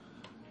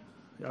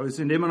Ja, wir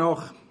sind immer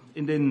noch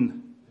in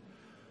den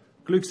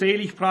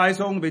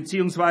Glückseligpreisungen,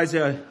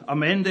 beziehungsweise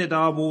am Ende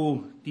da,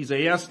 wo dieser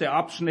erste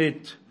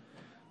Abschnitt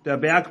der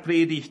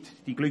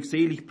Bergpredigt, die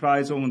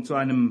Glückseligpreisungen, zu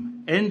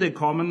einem Ende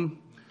kommen.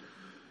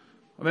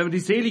 Und wenn wir die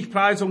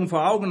Seligpreisungen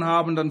vor Augen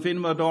haben, dann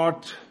finden wir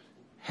dort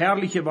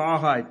herrliche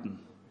Wahrheiten,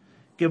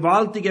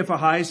 gewaltige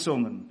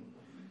Verheißungen.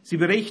 Sie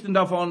berichten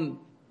davon,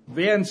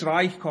 wer ins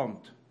Reich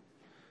kommt.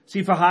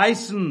 Sie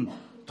verheißen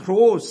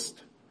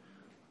Trost,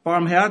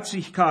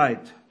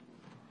 Barmherzigkeit,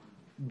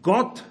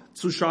 Gott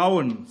zu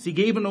schauen. Sie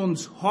geben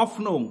uns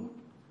Hoffnung,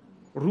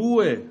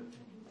 Ruhe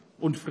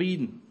und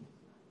Frieden.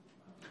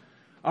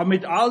 Aber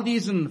mit all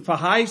diesen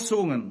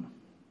Verheißungen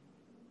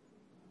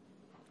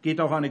geht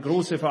auch eine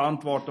große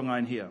Verantwortung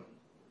einher.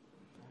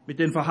 Mit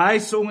den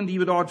Verheißungen, die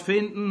wir dort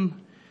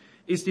finden,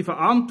 ist die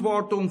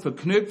Verantwortung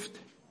verknüpft,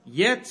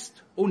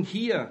 jetzt und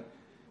hier,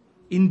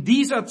 in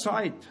dieser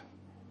Zeit,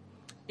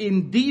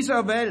 in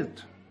dieser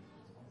Welt,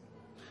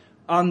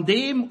 an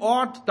dem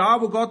Ort,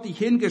 da wo Gott dich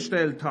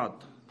hingestellt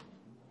hat,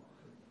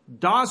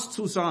 das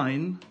zu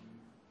sein,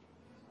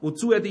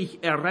 wozu er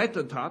dich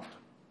errettet hat,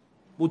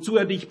 wozu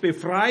er dich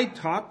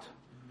befreit hat,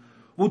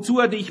 wozu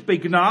er dich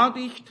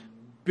begnadigt,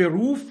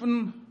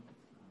 berufen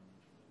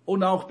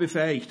und auch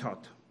befähigt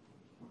hat.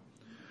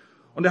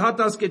 Und er hat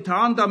das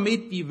getan,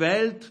 damit die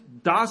Welt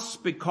das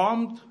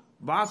bekommt,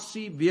 was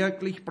sie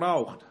wirklich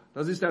braucht.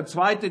 Das ist der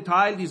zweite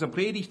Teil dieser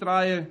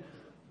Predigtreihe,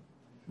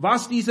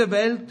 was diese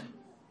Welt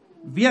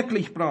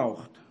wirklich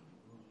braucht.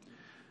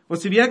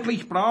 Was sie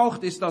wirklich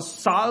braucht, ist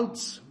das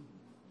Salz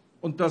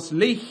und das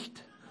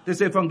Licht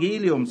des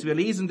Evangeliums. Wir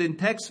lesen den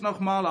Text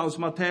nochmal aus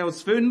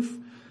Matthäus 5,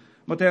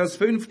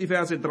 die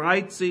Verse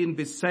 13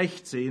 bis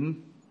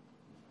 16.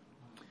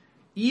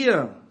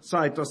 Ihr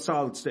seid das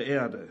Salz der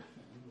Erde.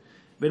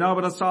 Wenn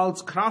aber das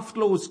Salz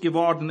kraftlos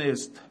geworden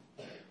ist,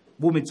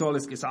 womit soll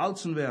es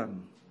gesalzen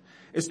werden?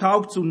 Es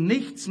taugt zu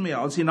nichts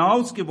mehr, als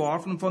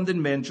hinausgeworfen von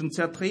den Menschen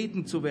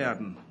zertreten zu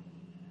werden.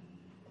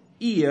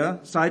 Ihr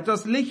seid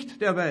das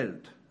Licht der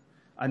Welt.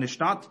 Eine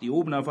Stadt, die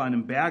oben auf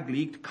einem Berg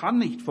liegt, kann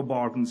nicht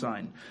verborgen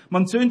sein.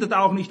 Man zündet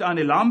auch nicht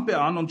eine Lampe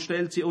an und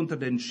stellt sie unter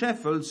den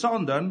Scheffel,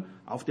 sondern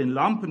auf den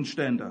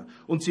Lampenständer,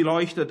 und sie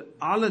leuchtet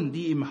allen,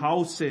 die im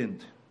Haus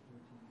sind.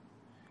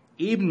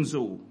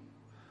 Ebenso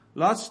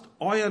lasst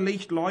euer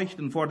Licht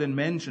leuchten vor den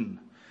Menschen,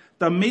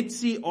 damit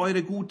sie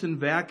eure guten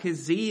Werke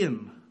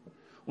sehen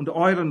und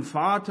euren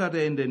Vater,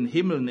 der in den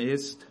Himmeln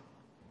ist,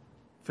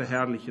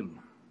 verherrlichen.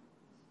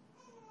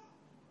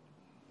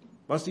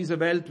 Was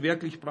diese Welt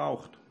wirklich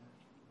braucht: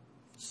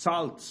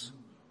 Salz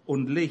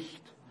und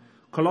Licht.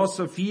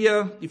 Kolosser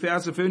 4, die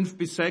Verse 5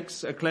 bis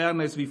 6 erklären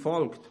es wie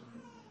folgt.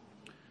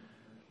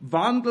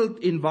 Wandelt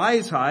in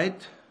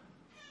Weisheit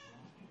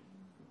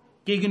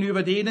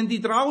gegenüber denen, die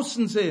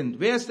draußen sind.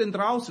 Wer ist denn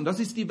draußen? Das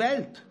ist die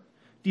Welt.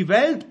 Die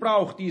Welt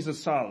braucht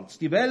dieses Salz,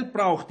 die Welt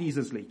braucht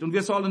dieses Licht. Und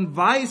wir sollen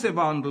weise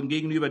wandeln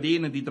gegenüber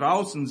denen, die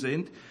draußen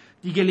sind,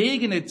 die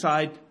gelegene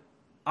Zeit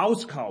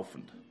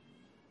auskaufend.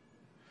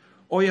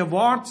 Euer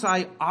Wort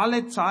sei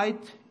alle Zeit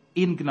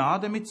in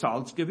Gnade mit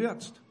Salz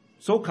gewürzt.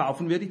 So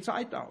kaufen wir die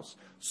Zeit aus.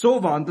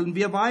 So wandeln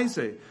wir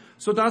weise,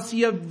 sodass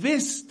ihr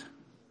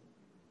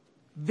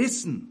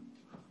wissen,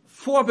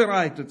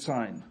 vorbereitet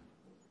sein,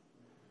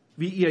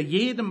 wie ihr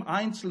jedem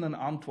Einzelnen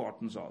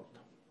antworten sollt.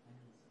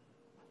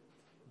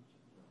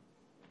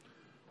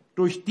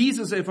 Durch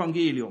dieses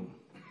Evangelium,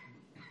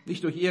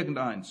 nicht durch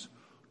irgendeins,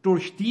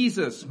 durch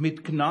dieses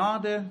mit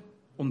Gnade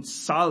und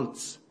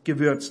Salz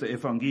gewürzte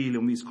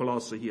Evangelium, wie es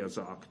Kolosser hier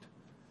sagt,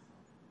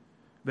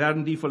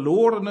 werden die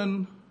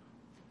Verlorenen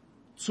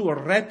zur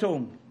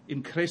Rettung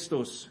in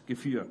Christus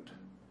geführt.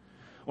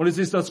 Und es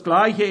ist das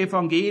gleiche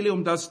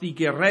Evangelium, das die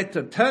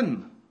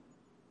Geretteten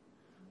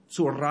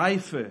zur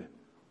Reife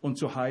und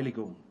zur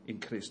Heiligung in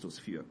Christus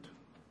führt.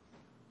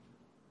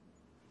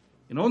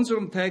 In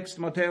unserem Text,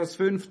 Matthäus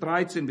 5,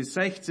 13 bis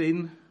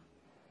 16,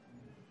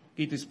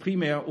 geht es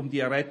primär um die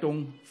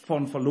Errettung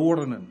von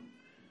Verlorenen.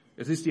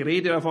 Es ist die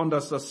Rede davon,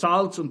 dass das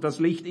Salz und das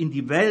Licht in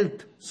die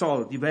Welt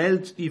soll, die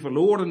Welt, die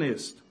verloren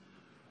ist.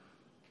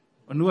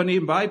 Und nur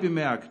nebenbei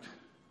bemerkt,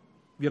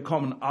 wir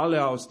kommen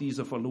alle aus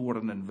dieser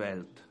verlorenen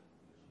Welt.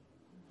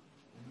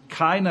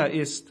 Keiner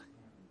ist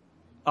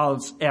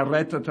als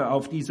Erretteter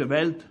auf diese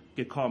Welt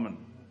gekommen.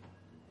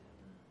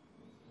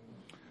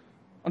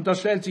 Und da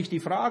stellt sich die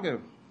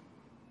Frage,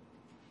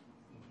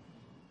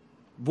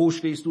 wo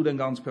stehst du denn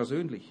ganz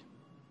persönlich?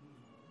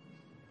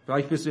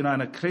 Vielleicht bist du in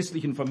einer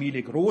christlichen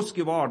Familie groß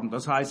geworden.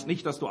 Das heißt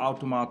nicht, dass du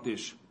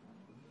automatisch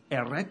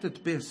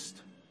errettet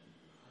bist.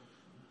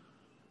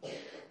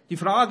 Die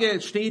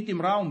Frage steht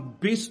im Raum,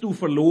 bist du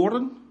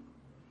verloren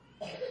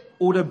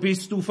oder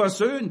bist du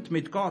versöhnt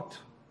mit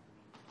Gott?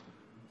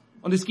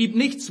 Und es gibt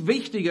nichts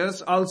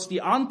Wichtigeres als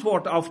die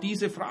Antwort auf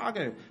diese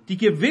Frage. Die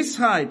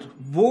Gewissheit,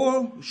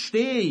 wo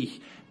stehe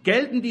ich?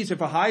 Gelten diese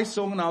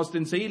Verheißungen aus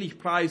den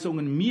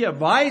Seligpreisungen mir?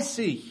 Weiß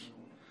ich,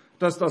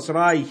 dass das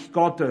Reich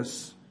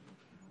Gottes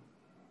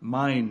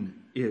mein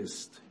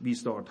ist, wie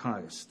es dort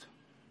heißt.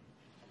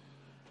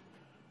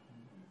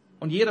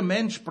 Und jeder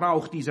Mensch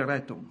braucht diese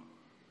Rettung.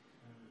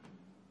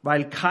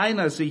 weil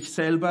keiner sich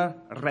selber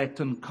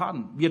retten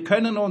kann. Wir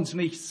können uns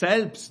nicht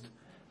selbst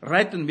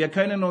retten. Wir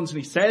können uns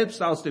nicht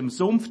selbst aus dem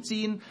Sumpf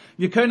ziehen.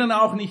 Wir können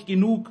auch nicht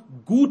genug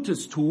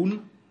Gutes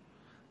tun,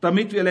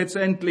 damit wir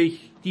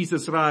letztendlich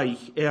dieses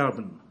Reich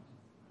erben.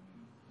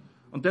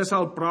 Und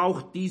deshalb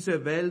braucht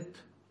diese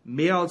Welt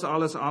mehr als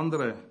alles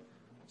andere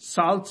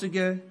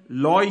salzige,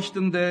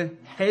 leuchtende,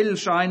 hell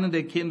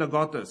scheinende Kinder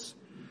Gottes.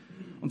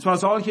 Und zwar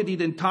solche, die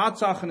den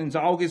Tatsachen ins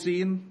Auge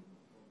sehen,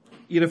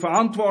 ihre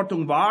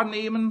Verantwortung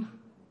wahrnehmen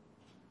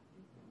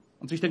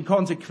und sich den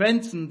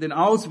Konsequenzen, den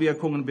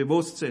Auswirkungen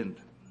bewusst sind.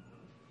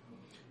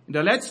 In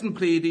der letzten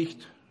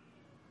Predigt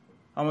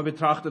haben wir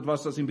betrachtet,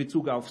 was das in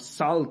Bezug auf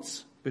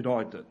Salz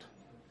bedeutet.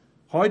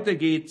 Heute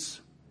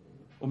geht's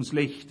ums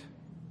Licht.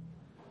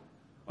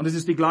 Und es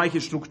ist die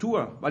gleiche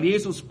Struktur, weil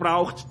Jesus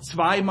braucht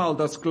zweimal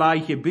das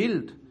gleiche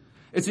Bild.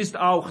 Es ist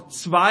auch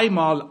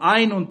zweimal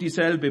ein und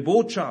dieselbe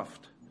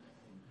Botschaft.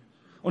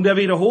 Und er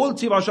wiederholt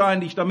sie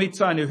wahrscheinlich, damit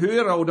seine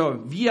Hörer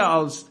oder wir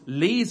als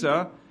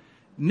Leser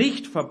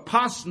nicht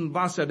verpassen,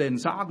 was er denn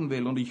sagen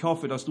will. Und ich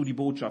hoffe, dass du die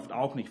Botschaft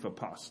auch nicht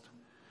verpasst.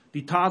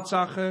 Die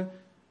Tatsache,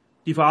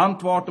 die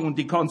Verantwortung und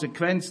die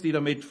Konsequenz, die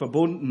damit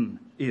verbunden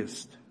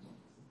ist.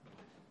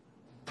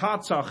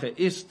 Tatsache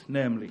ist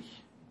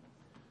nämlich,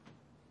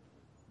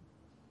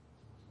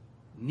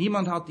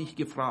 niemand hat dich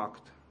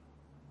gefragt.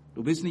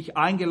 Du bist nicht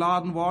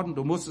eingeladen worden,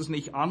 du musst es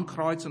nicht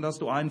ankreuzen, dass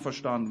du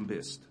einverstanden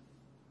bist.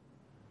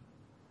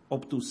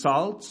 Ob du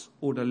Salz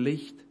oder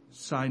Licht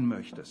sein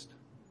möchtest.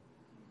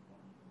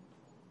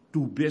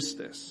 Du bist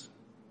es.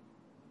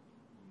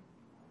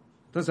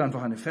 Das ist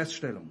einfach eine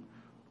Feststellung.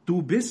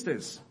 Du bist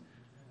es.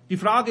 Die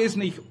Frage ist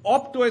nicht,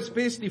 ob du es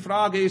bist, die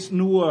Frage ist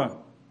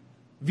nur,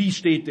 wie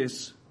steht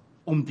es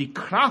um die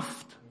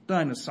Kraft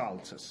deines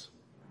Salzes?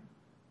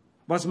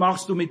 Was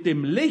machst du mit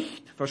dem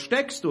Licht?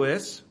 Versteckst du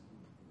es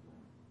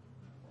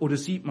oder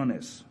sieht man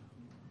es?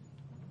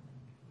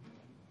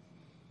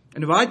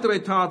 Eine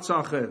weitere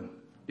Tatsache,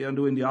 der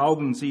du in die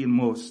Augen sehen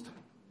musst.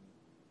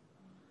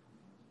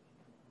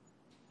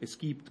 Es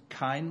gibt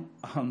kein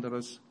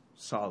anderes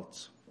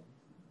Salz,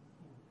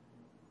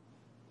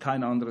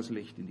 kein anderes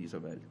Licht in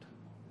dieser Welt.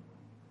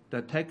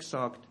 Der Text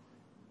sagt,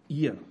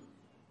 ihr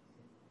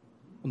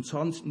und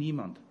sonst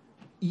niemand.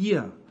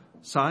 Ihr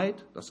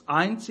seid das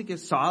einzige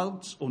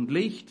Salz und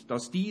Licht,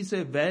 das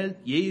diese Welt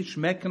je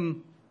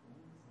schmecken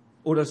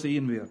oder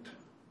sehen wird.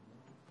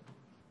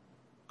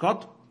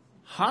 Gott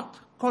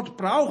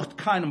braucht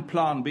keinen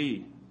Plan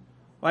B,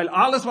 weil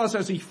alles, was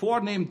er sich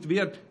vornimmt,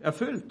 wird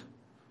erfüllt.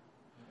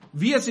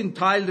 Wir sind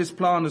Teil des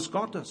Planes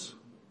Gottes.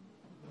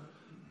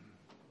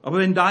 Aber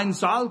wenn dein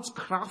Salz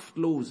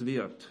kraftlos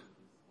wird,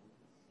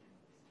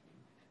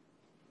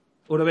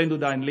 oder wenn du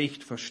dein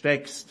Licht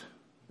versteckst,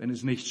 wenn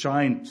es nicht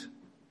scheint,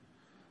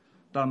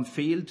 dann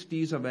fehlt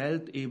dieser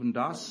Welt eben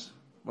das,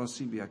 was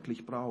sie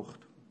wirklich braucht.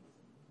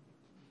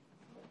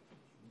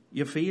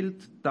 Ihr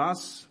fehlt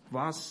das,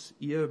 was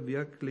sie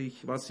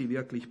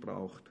wirklich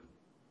braucht.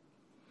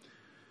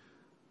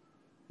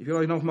 Ich will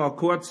euch noch mal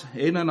kurz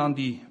erinnern an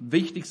die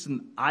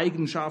wichtigsten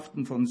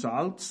Eigenschaften von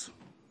Salz.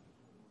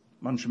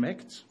 Man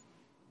schmeckt's.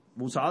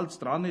 Wo Salz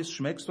dran ist,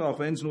 schmeckst du, auch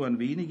wenn es nur ein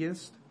wenig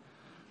ist.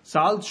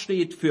 Salz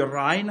steht für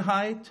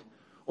Reinheit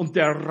und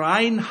der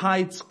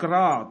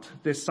Reinheitsgrad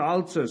des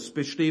Salzes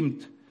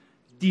bestimmt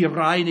die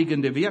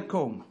reinigende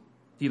Wirkung,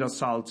 die das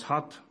Salz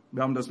hat.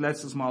 Wir haben das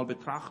letztes Mal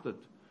betrachtet.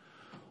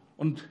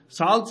 Und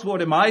Salz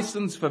wurde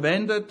meistens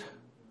verwendet,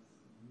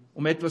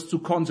 um etwas zu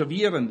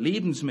konservieren,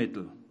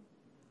 Lebensmittel.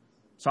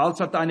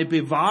 Salz hat eine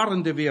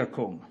bewahrende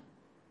Wirkung,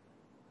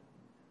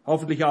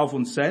 hoffentlich auf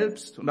uns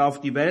selbst und auf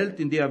die Welt,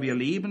 in der wir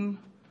leben.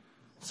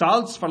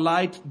 Salz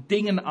verleiht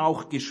Dingen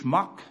auch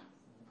Geschmack.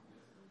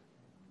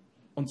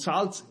 Und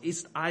Salz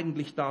ist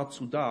eigentlich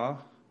dazu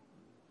da,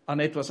 an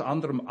etwas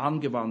anderem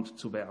angewandt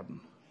zu werden.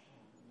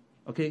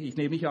 Okay, ich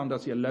nehme nicht an,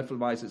 dass ihr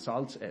löffelweise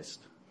Salz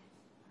esst.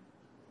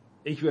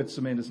 Ich würde es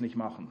zumindest nicht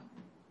machen.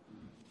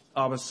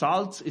 Aber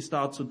Salz ist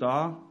dazu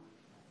da,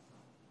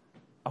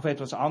 auf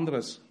etwas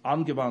anderes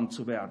angewandt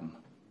zu werden.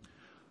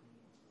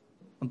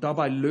 Und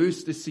dabei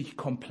löst es sich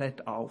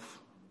komplett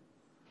auf.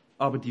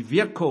 Aber die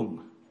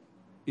Wirkung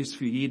ist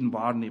für jeden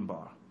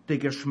wahrnehmbar. Der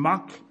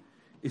Geschmack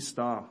ist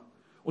da.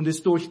 Und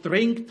es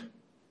durchdringt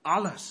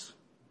alles.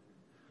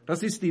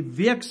 Das ist die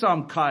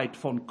Wirksamkeit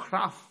von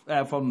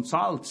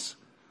Salz.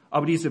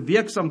 Aber diese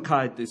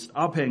Wirksamkeit ist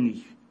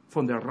abhängig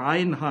von der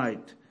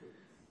Reinheit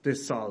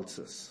des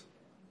Salzes.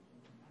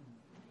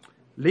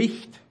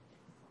 Licht,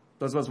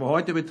 das, was wir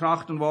heute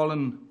betrachten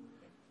wollen,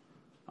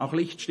 auch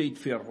Licht steht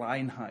für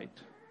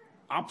Reinheit.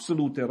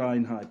 Absolute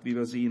Reinheit, wie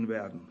wir sehen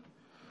werden.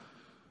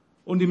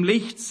 Und im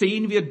Licht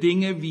sehen wir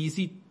Dinge, wie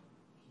sie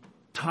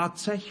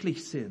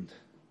tatsächlich sind.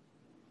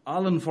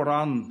 Allen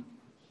voran,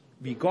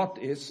 wie Gott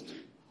ist.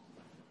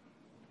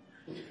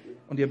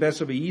 Und je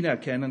besser wir ihn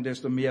erkennen,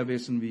 desto mehr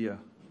wissen wir,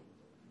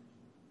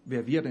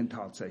 wer wir denn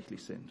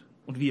tatsächlich sind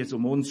und wie es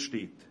um uns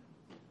steht.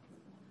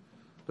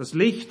 Das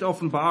Licht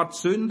offenbart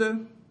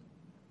Sünde,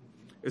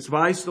 es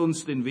weist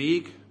uns den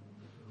Weg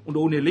und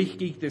ohne Licht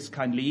gibt es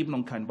kein Leben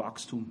und kein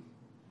Wachstum.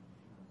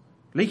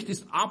 Licht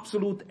ist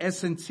absolut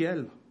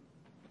essentiell.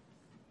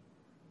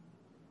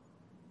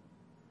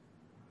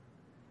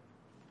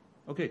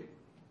 Okay.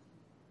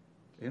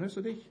 Erinnerst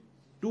du dich?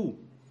 Du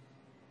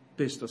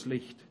bist das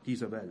Licht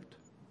dieser Welt.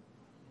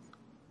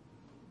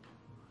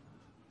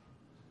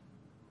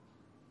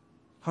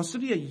 Hast du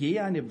dir je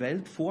eine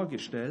Welt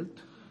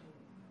vorgestellt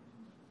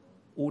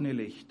ohne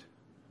Licht?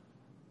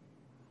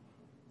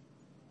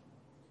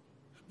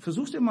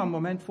 Versuch's dir mal einen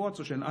Moment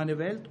vorzustellen. Eine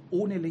Welt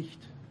ohne Licht.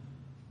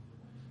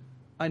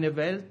 Eine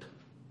Welt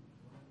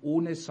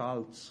ohne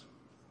Salz.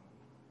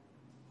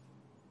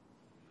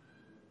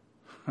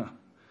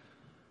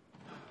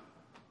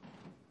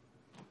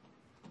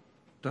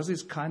 Das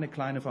ist keine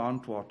kleine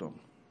Verantwortung,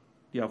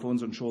 die auf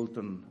unseren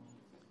Schultern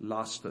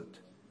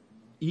lastet.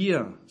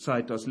 Ihr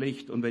seid das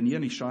Licht und wenn ihr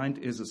nicht scheint,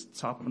 ist es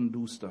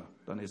zappenduster,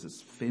 dann ist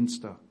es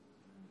finster.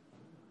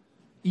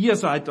 Ihr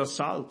seid das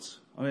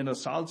Salz und wenn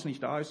das Salz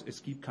nicht da ist,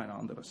 es gibt kein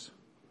anderes.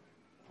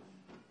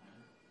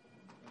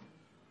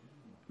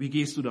 Wie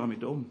gehst du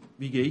damit um?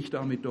 Wie gehe ich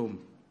damit um?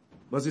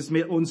 Was ist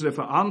unsere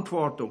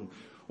Verantwortung?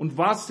 Und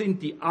was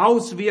sind die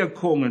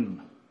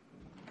Auswirkungen,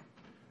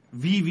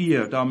 wie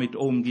wir damit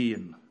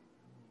umgehen?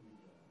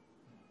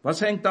 Was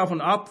hängt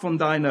davon ab, von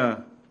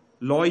deiner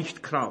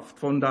Leuchtkraft,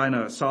 von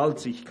deiner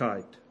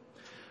Salzigkeit?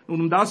 Nun,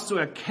 um das zu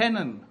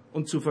erkennen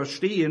und zu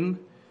verstehen,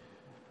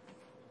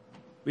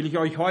 will ich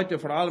euch heute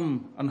vor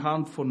allem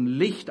anhand von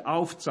Licht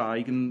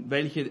aufzeigen,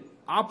 welche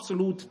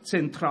absolut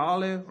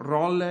zentrale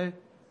Rolle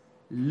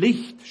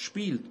Licht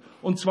spielt.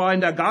 Und zwar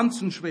in der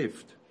ganzen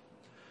Schrift.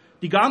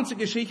 Die ganze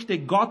Geschichte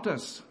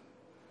Gottes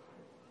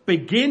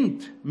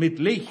beginnt mit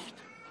Licht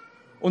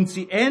und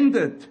sie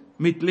endet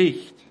mit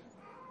Licht.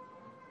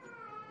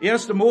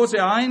 1.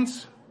 Mose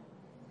 1,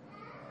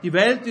 die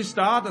Welt ist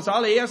da, das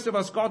allererste,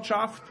 was Gott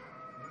schafft,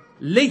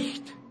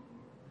 Licht.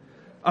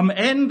 Am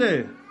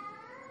Ende,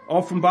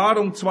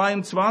 Offenbarung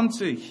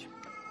 22,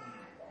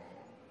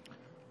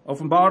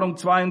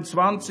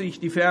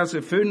 die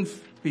Verse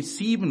 5 bis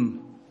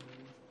 7,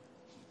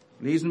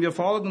 lesen wir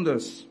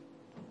Folgendes.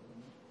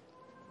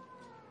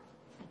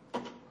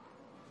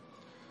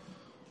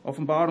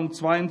 Offenbarung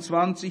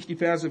 22, die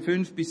Verse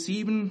 5 bis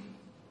 7.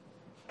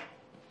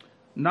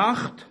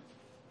 Nacht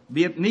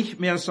wird nicht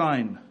mehr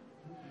sein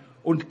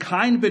und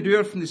kein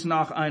Bedürfnis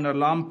nach einer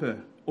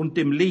Lampe und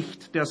dem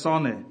Licht der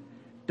Sonne,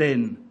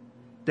 denn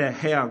der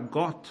Herr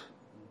Gott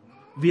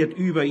wird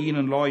über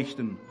ihnen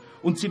leuchten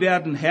und sie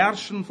werden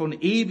herrschen von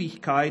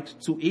Ewigkeit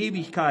zu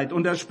Ewigkeit.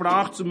 Und er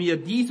sprach zu mir,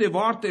 diese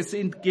Worte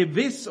sind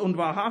gewiss und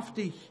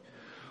wahrhaftig.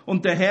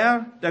 Und der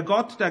Herr, der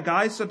Gott der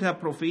Geister der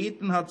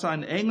Propheten, hat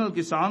seinen Engel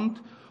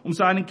gesandt, um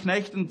seinen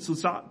Knechten zu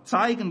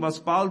zeigen, was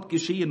bald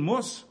geschehen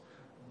muss.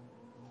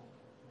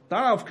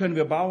 Darauf können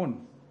wir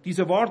bauen.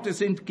 Diese Worte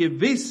sind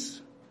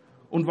gewiss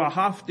und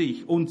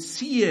wahrhaftig. Und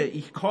siehe,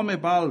 ich komme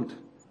bald.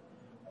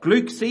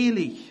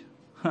 Glückselig.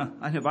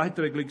 Eine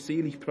weitere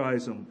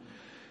Glückseligpreisung.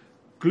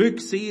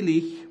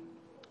 Glückselig,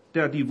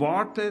 der die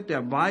Worte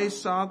der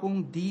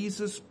Weissagung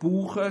dieses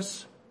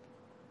Buches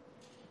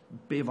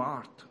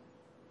bewahrt.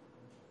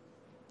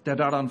 Der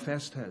daran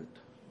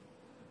festhält.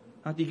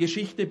 Die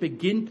Geschichte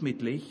beginnt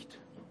mit Licht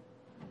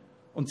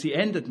und sie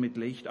endet mit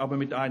Licht, aber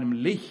mit einem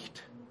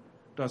Licht,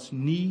 das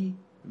nie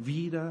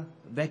wieder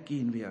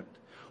weggehen wird.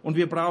 Und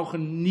wir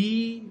brauchen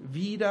nie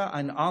wieder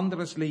ein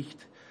anderes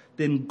Licht,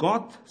 denn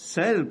Gott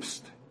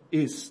selbst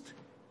ist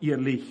ihr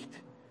Licht,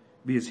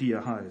 wie es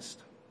hier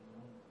heißt.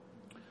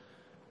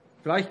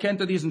 Vielleicht kennt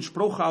ihr diesen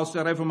Spruch aus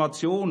der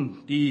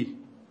Reformation,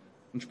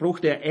 ein Spruch,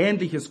 der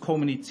Ähnliches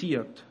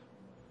kommuniziert.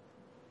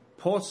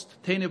 Post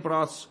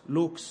tenebras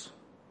lux.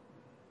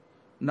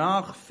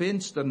 Nach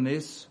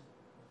Finsternis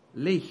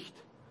Licht.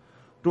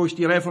 Durch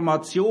die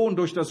Reformation,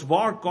 durch das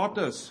Wort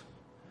Gottes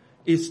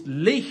ist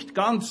Licht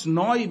ganz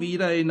neu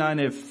wieder in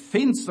eine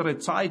finstere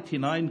Zeit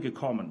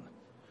hineingekommen.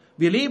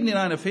 Wir leben in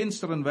einer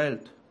finsteren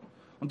Welt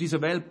und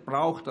diese Welt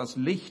braucht das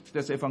Licht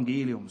des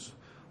Evangeliums.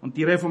 Und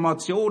die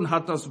Reformation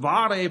hat das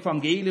wahre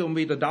Evangelium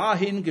wieder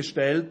dahin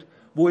gestellt,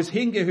 wo es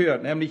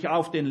hingehört, nämlich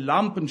auf den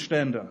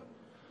Lampenständer.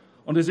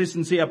 Und es ist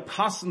ein sehr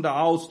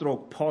passender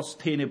Ausdruck,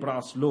 post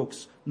tenebras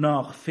lux,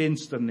 nach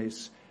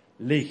Finsternis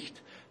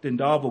Licht. Denn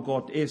da, wo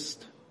Gott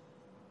ist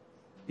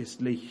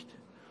Licht.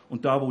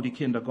 Und da, wo die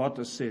Kinder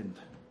Gottes sind,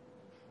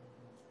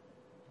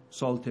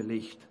 sollte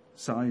Licht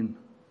sein.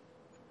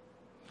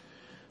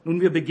 Nun,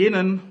 wir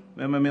beginnen,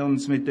 wenn wir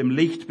uns mit dem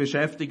Licht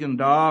beschäftigen,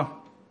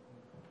 da,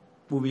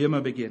 wo wir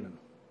immer beginnen.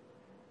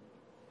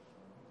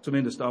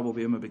 Zumindest da, wo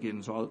wir immer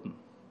beginnen sollten,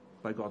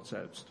 bei Gott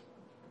selbst.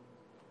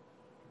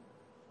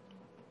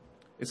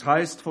 Es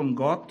heißt von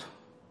Gott,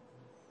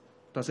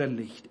 dass er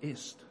Licht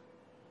ist.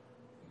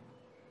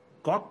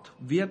 Gott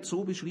wird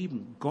so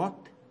beschrieben.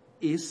 Gott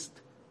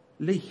ist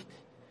Licht.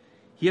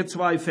 Hier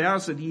 2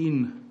 Verse, die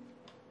ihn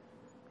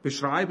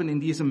beschreiben in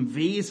diesem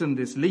Wesen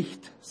des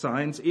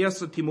Lichtseins.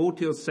 1.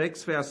 Timotheus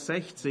 6, Vers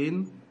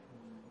 16.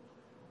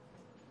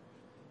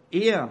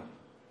 Er,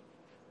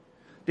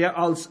 der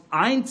als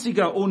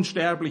einziger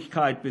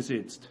Unsterblichkeit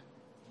besitzt,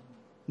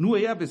 nur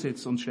er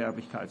besitzt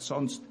Unsterblichkeit,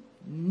 sonst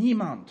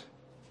niemand.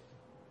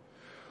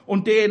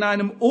 und der in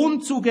einem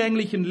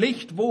unzugänglichen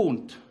Licht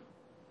wohnt.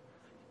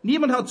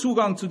 Niemand hat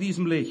Zugang zu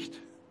diesem Licht.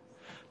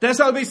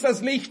 Deshalb ist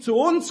das Licht zu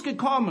uns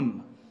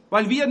gekommen,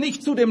 weil wir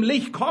nicht zu dem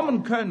Licht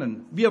kommen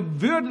können.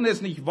 Wir würden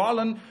es nicht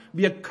wollen,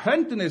 wir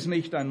könnten es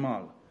nicht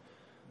einmal.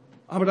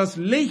 Aber das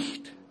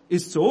Licht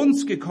ist zu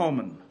uns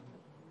gekommen.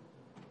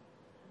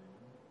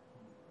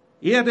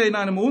 Er, der in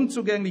einem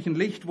unzugänglichen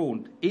Licht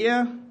wohnt,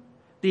 er,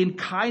 den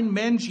kein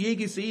Mensch je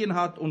gesehen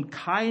hat und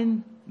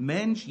kein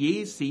Mensch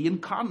je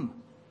sehen kann.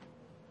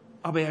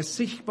 Aber er ist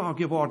sichtbar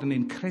geworden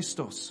in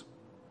Christus.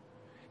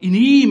 In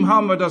ihm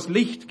haben wir das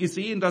Licht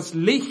gesehen. Das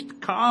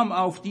Licht kam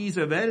auf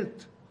diese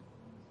Welt.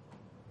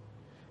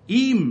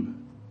 Ihm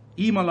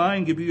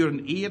allein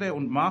gebühren Ehre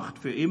und Macht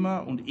für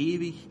immer und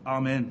ewig.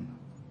 Amen.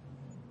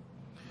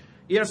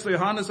 1.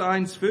 Johannes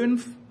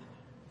 1,5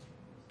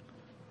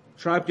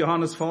 schreibt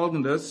Johannes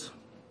Folgendes.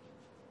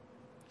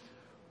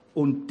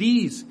 Und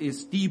dies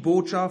ist die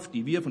Botschaft,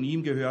 die wir von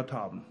ihm gehört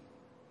haben.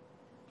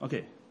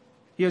 Okay,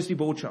 hier ist die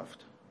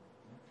Botschaft.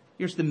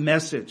 Hier ist die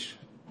Message.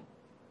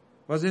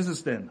 Was ist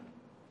es denn?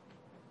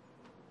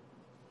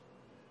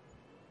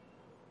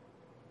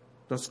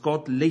 Dass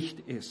Gott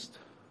Licht ist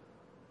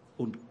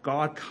und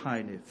gar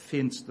keine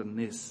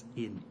Finsternis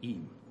in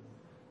ihm.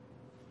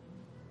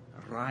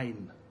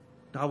 Rein.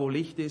 Da, wo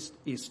Licht ist,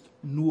 ist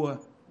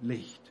nur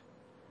Licht.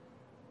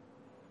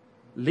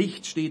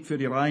 Licht steht für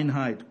die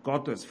Reinheit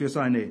Gottes, für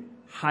seine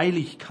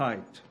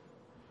Heiligkeit,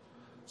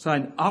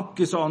 sein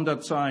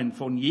Abgesondertsein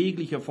von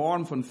jeglicher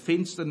Form von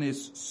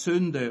Finsternis,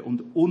 Sünde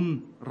und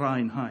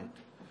Unreinheit.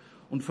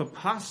 Und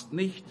verpasst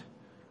nicht,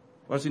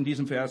 was in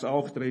diesem Vers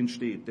auch drin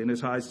steht, denn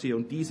es heißt hier,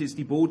 und dies ist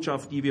die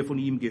Botschaft, die wir von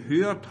ihm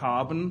gehört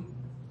haben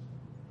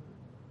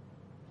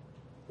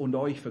und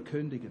euch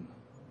verkündigen.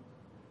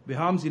 Wir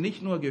haben sie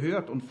nicht nur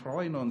gehört und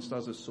freuen uns,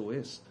 dass es so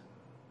ist,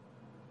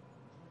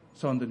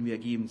 sondern wir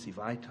geben sie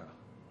weiter.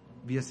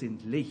 Wir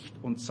sind Licht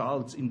und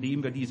Salz,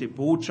 indem wir diese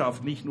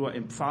Botschaft nicht nur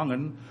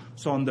empfangen,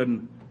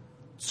 sondern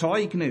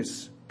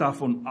Zeugnis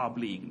davon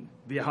ablegen.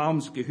 Wir haben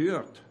es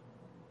gehört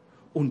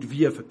und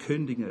wir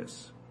verkündigen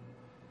es.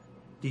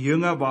 Die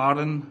Jünger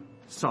waren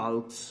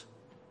Salz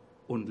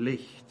und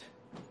Licht.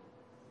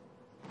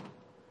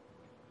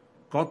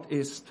 Gott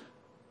ist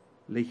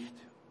Licht.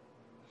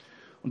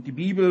 Und die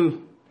Bibel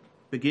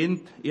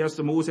beginnt,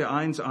 1. Mose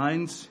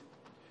 1,1,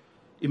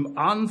 im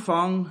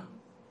Anfang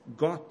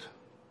Gott.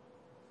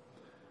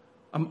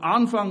 Am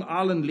Anfang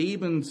allen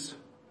Lebens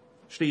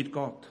steht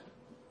Gott.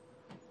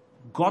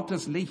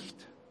 Gottes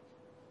Licht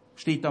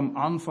steht am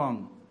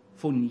Anfang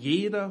von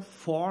jeder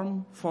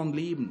Form von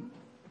Leben,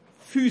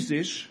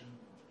 physisch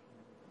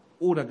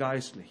oder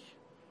geistlich.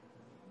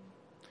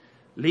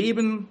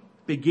 Leben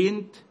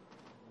beginnt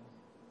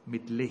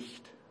mit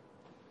Licht.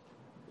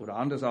 Oder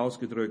anders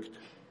ausgedrückt,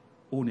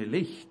 ohne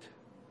Licht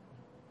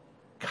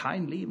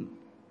kein Leben,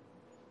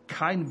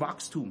 kein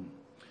Wachstum.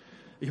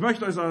 Ich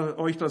möchte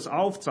euch das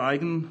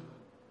aufzeigen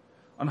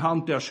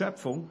anhand der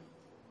Schöpfung,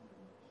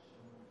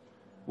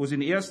 wo es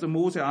in 1.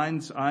 Mose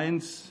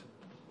 1,1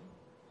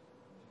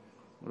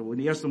 oder wo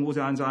in 1.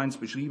 Mose 1,1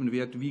 beschrieben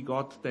wird, wie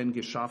Gott denn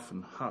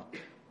geschaffen hat.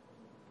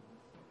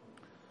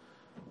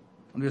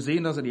 Und wir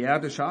sehen, dass er die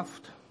Erde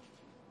schafft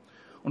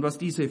und was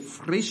diese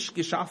frisch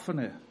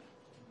geschaffene,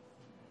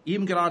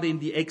 eben gerade in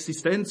die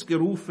Existenz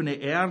gerufene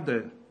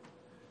Erde,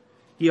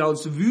 die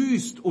als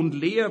wüst und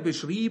leer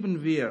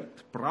beschrieben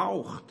wird,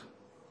 braucht,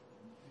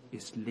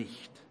 ist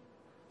Licht.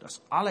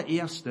 Das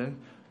allererste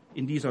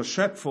in dieser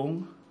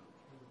Schöpfung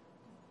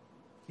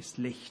ist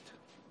Licht.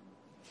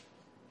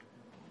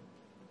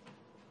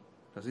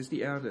 Das ist die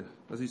Erde,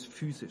 das ist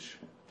physisch.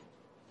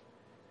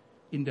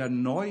 In der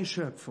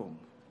Neuschöpfung,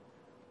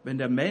 wenn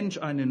der Mensch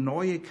eine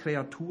neue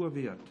Kreatur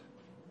wird,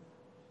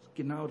 ist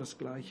genau das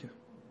Gleiche.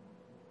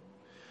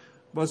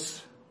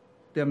 Was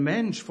der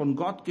Mensch von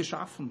Gott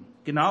geschaffen,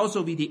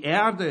 genauso wie die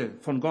Erde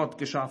von Gott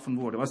geschaffen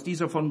wurde, was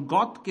dieser von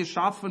Gott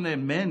geschaffene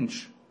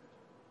Mensch,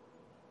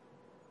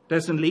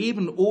 dessen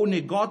Leben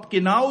ohne Gott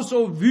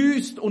genauso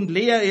wüst und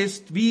leer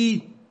ist,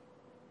 wie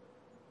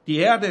die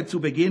Erde zu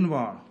Beginn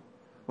war.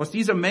 Was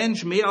dieser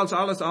Mensch mehr als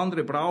alles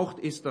andere braucht,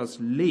 ist das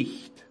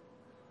Licht.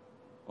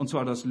 Und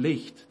zwar das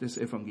Licht des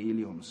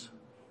Evangeliums.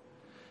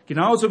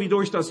 Genauso wie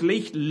durch das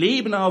Licht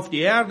Leben auf die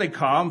Erde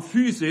kam,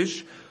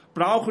 physisch,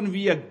 brauchen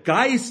wir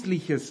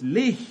geistliches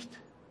Licht,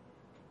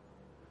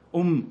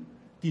 um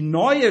die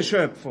neue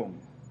Schöpfung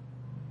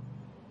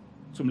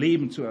zum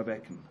Leben zu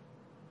erwecken.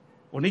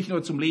 Und nicht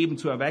nur zum Leben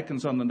zu erwecken,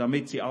 sondern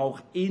damit sie auch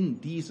in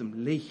diesem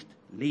Licht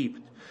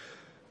lebt.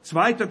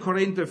 2.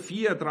 Korinther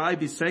 4,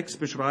 3-6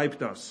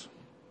 beschreibt das.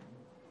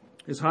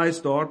 Es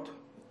heißt dort,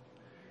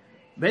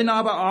 wenn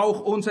aber auch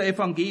unser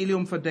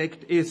Evangelium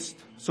verdeckt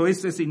ist, so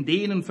ist es in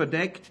denen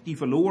verdeckt, die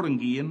verloren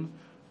gehen,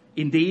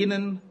 in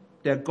denen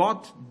der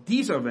Gott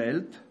dieser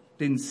Welt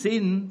den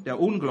Sinn der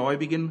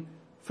Ungläubigen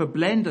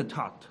verblendet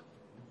hat.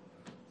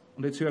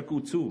 Und jetzt hört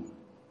gut zu.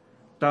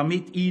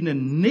 Damit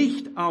ihnen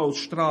nicht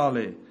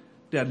ausstrahle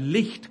der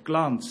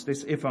Lichtglanz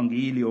des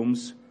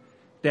Evangeliums,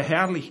 der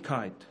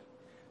Herrlichkeit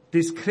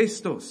des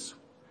Christus,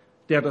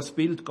 der das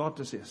Bild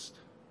Gottes ist.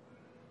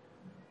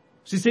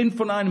 Sie sind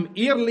von einem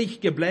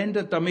Irrlicht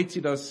geblendet, damit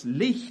sie das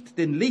Licht,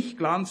 den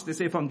Lichtglanz des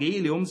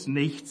Evangeliums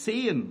nicht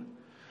sehen.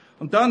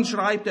 Und dann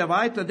schreibt er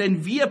weiter,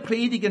 denn wir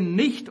predigen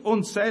nicht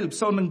uns selbst,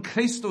 sondern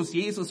Christus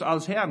Jesus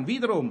als Herrn.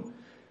 Wiederum,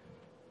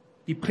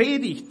 die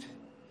Predigt,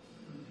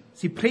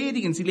 sie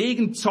predigen, sie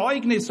legen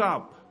Zeugnis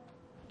ab.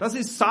 Das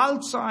ist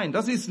Salz sein,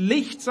 das ist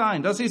Licht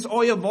sein, das ist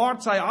euer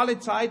Wort, sei alle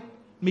Zeit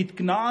mit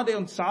Gnade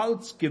und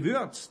Salz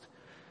gewürzt.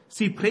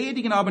 Sie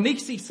predigen aber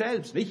nicht sich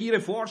selbst, nicht ihre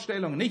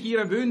Vorstellungen, nicht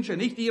ihre Wünsche,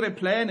 nicht ihre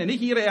Pläne,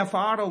 nicht ihre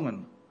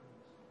Erfahrungen.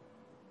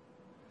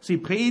 Sie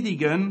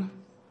predigen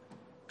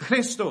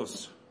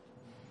Christus.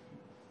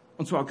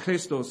 Und zwar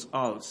Christus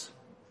als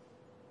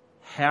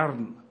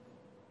Herrn,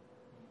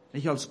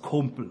 nicht als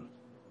Kumpel.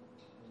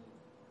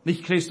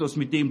 Nicht Christus,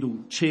 mit dem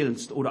du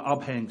chillst oder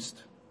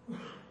abhängst.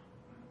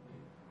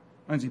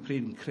 Nein, sie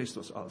predigen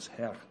Christus als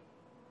Herr.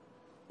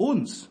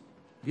 Uns,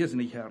 wir sind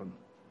nicht Herren,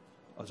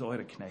 also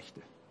eure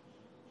Knechte.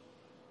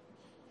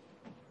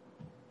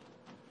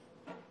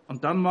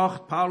 Und dann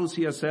macht Paulus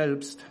hier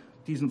selbst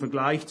diesen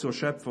Vergleich zur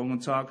Schöpfung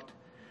und sagt,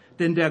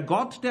 denn der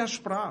Gott, der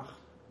sprach,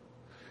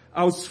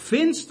 aus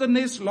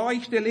Finsternis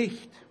leuchte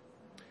Licht.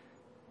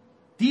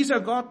 Dieser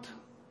Gott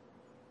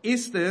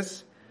ist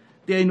es,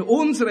 der in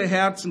unsere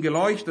Herzen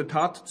geleuchtet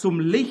hat, zum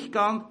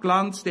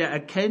Lichtglanz der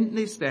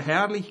Erkenntnis der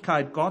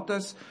Herrlichkeit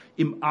Gottes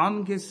im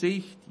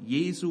Angesicht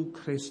Jesu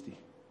Christi.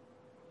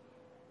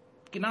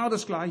 Genau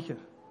das Gleiche.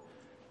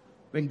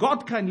 Wenn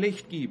Gott kein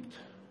Licht gibt,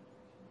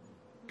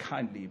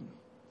 kein Leben,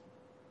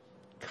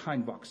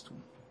 kein Wachstum.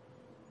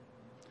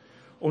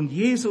 Und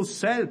Jesus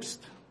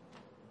selbst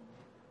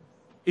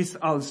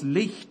ist als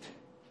Licht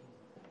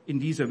in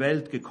diese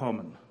Welt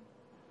gekommen.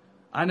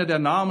 Einer der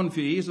Namen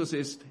für Jesus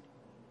ist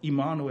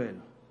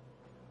Immanuel.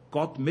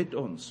 Gott mit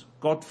uns,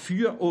 Gott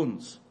für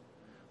uns,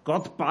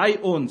 Gott bei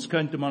uns,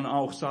 könnte man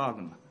auch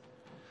sagen.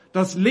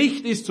 Das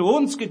Licht ist zu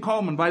uns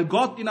gekommen, weil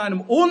Gott in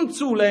einem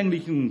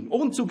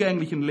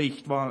unzugänglichen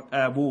Licht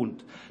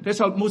wohnt.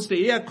 Deshalb musste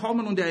er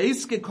kommen und er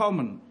ist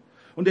gekommen.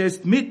 Und er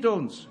ist mit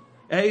uns.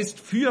 Er ist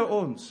für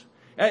uns.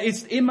 Er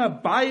ist immer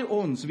bei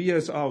uns, wie er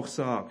es auch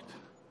sagt.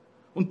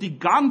 Und die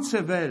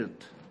ganze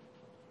Welt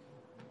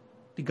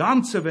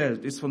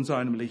ist von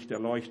seinem Licht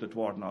erleuchtet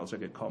worden, als er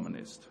gekommen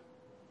ist.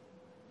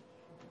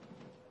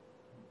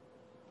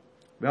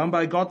 Wir haben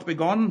bei Gott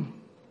begonnen.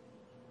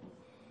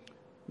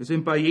 Wir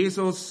sind bei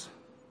Jesus,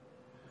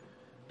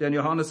 der in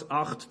Johannes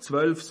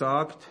 8,12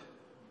 sagt,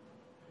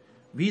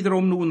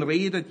 wiederum nun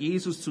redet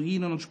Jesus zu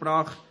ihnen und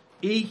sprach,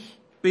 ich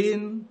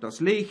bin das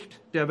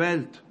Licht der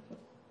Welt.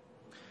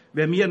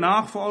 Wer mir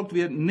nachfolgt,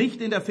 wird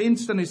nicht in der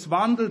Finsternis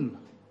wandeln.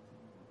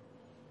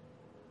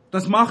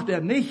 Das macht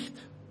er nicht,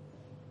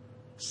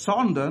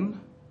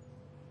 sondern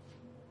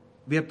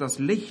wird das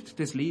Licht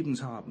des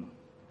Lebens haben.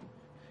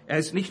 Er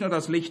ist nicht nur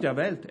das Licht der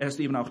Welt, er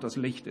ist eben auch das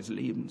Licht des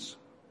Lebens.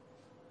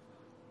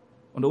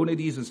 Und ohne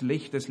dieses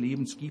Licht des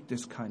Lebens gibt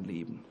es kein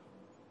Leben.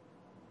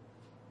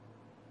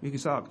 Wie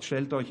gesagt,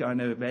 stellt euch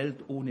eine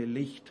Welt ohne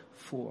Licht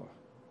vor.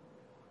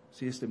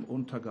 Sie ist dem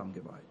Untergang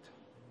geweiht.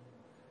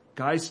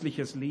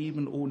 Geistliches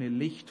Leben ohne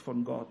Licht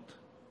von Gott.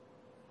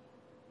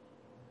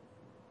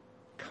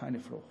 Keine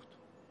Frucht.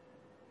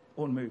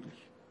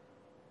 Unmöglich.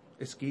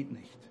 Es geht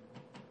nicht.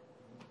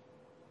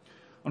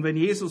 Und wenn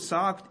Jesus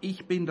sagt,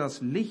 ich bin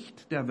das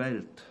Licht der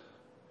Welt,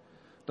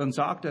 dann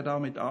sagt er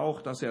damit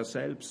auch, dass er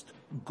selbst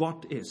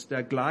Gott ist.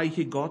 Der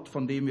gleiche Gott,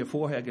 von dem wir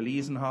vorher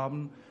gelesen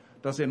haben,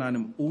 dass er in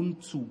einem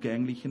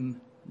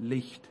unzugänglichen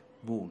Licht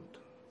wohnt.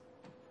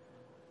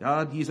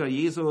 Ja, dieser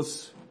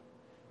Jesus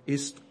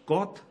ist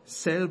Gott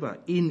selber.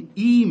 In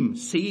ihm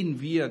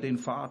sehen wir den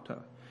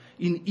Vater.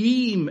 In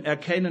ihm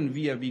erkennen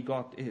wir, wie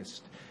Gott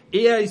ist.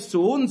 Er ist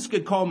zu uns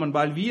gekommen,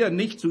 weil wir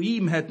nicht zu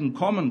ihm hätten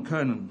kommen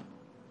können.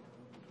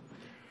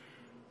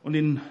 Und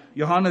in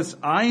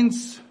Johannes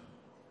 1,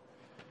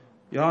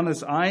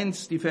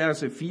 die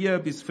Verse 4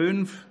 bis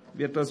 5,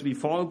 wird das wie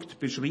folgt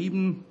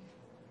beschrieben.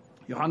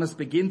 Johannes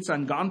beginnt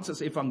sein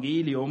ganzes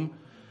Evangelium,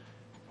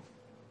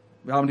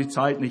 wir haben die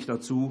Zeit nicht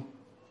dazu,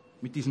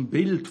 mit diesem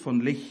Bild von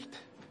Licht.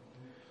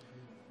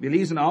 Wir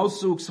lesen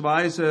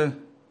auszugsweise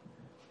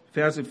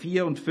Verse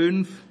 4 und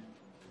 5.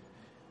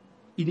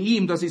 In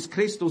ihm, das ist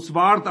Christus,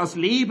 war das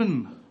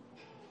Leben.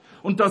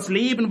 Und das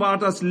Leben war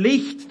das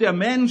Licht der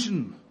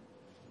Menschen.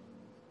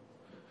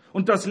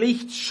 Und das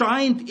Licht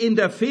scheint in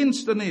der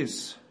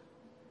Finsternis.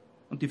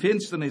 Und die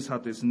Finsternis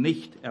hat es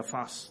nicht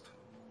erfasst.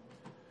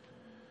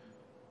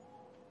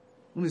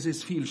 Und es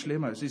ist viel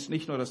schlimmer. Es ist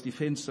nicht nur, dass die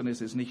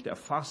Finsternis es nicht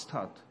erfasst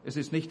hat. Es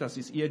ist nicht, dass sie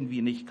es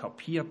irgendwie nicht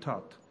kapiert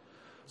hat.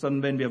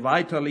 Sondern wenn wir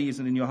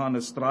weiterlesen in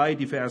Johannes 3,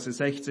 die Verse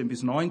 16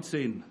 bis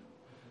 19.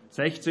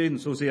 16,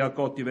 so sehr hat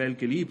Gott die Welt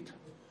geliebt.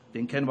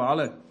 Den kennen wir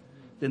alle.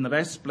 Den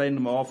Rest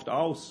blenden wir oft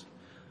aus.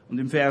 Und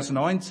im Vers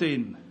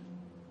 19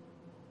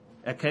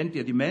 erkennt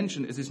ihr die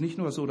Menschen, es ist nicht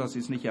nur so, dass sie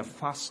es nicht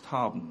erfasst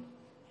haben.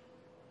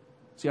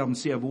 Sie haben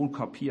sehr wohl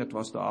kapiert,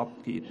 was da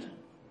abgeht.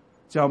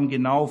 Sie haben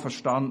genau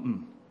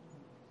verstanden,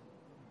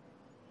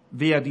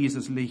 wer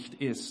dieses Licht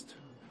ist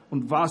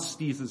und was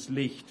dieses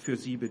Licht für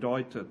sie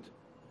bedeutet.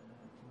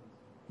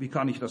 Wie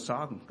kann ich das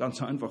sagen?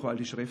 Ganz einfach, weil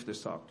die Schrift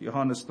es sagt.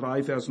 Johannes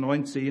 3, Vers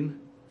 19.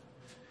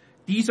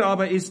 Dies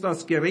aber ist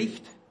das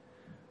Gericht,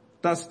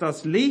 dass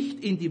das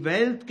Licht in die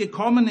Welt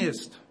gekommen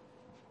ist.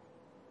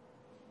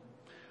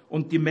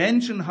 Und die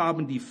Menschen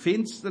haben die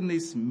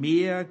Finsternis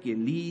mehr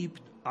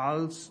geliebt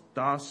als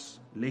das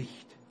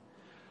Licht.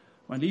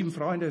 Meine lieben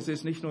Freunde, es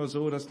ist nicht nur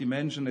so, dass die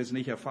Menschen es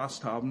nicht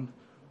erfasst haben,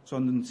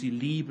 sondern sie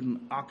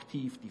lieben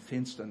aktiv die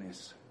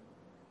Finsternis.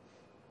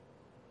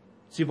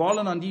 Sie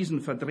wollen an diesen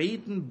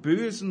verdrehten,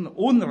 bösen,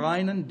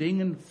 unreinen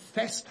Dingen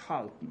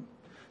festhalten.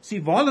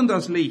 Sie wollen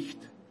das Licht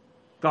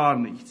gar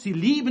nicht. Sie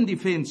lieben die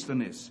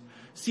Finsternis.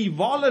 Sie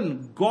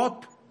wollen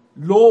Gott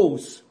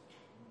los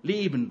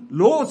leben,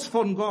 los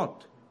von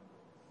Gott.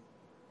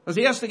 Das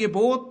erste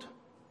Gebot,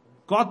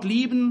 Gott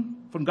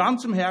lieben von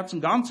ganzem Herzen,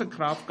 ganzer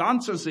Kraft,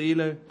 ganzer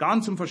Seele,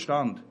 ganzem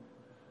Verstand.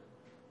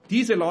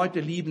 Diese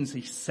Leute lieben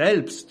sich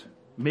selbst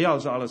mehr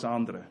als alles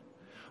andere.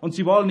 Und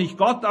sie wollen nicht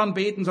Gott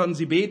anbeten, sondern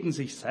sie beten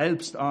sich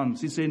selbst an.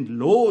 Sie sind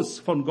los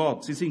von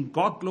Gott, sie sind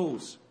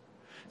gottlos.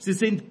 Sie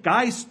sind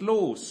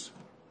geistlos.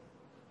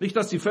 Nicht,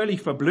 dass sie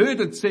völlig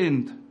verblödet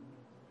sind,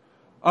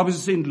 aber sie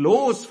sind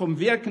los vom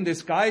Wirken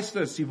des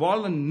Geistes. Sie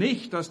wollen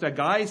nicht, dass der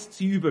Geist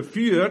sie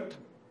überführt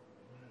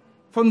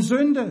von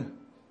Sünde.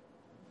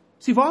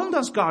 Sie wollen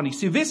das gar nicht.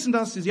 Sie wissen,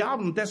 dass sie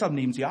haben und deshalb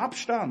nehmen sie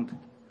Abstand.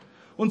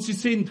 Und sie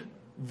sind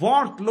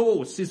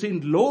wortlos. Sie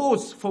sind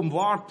los vom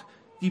Wort.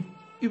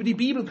 Über die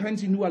Bibel können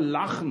sie nur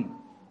lachen.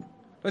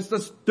 Das ist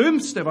das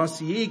Dümmste, was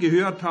sie je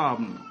gehört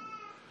haben.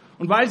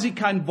 Und weil sie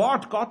kein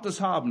Wort Gottes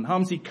haben,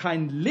 haben sie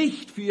kein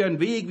Licht für ihren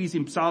Weg, wie es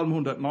im Psalm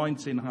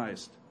 119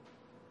 heißt.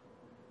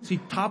 Sie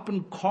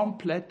tappen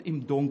komplett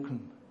im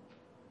Dunkeln.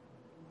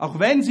 Auch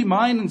wenn sie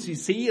meinen, sie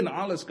sehen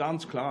alles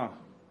ganz klar.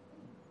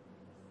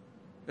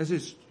 Es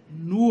ist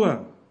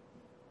nur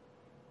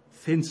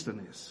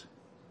Finsternis.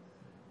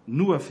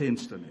 Nur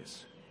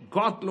Finsternis.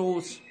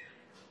 Gottlos,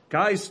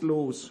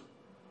 geistlos,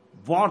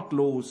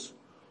 wortlos,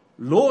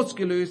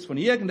 losgelöst von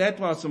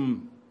irgendetwas,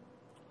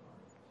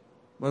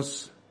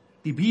 was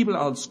die Bibel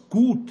als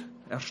gut,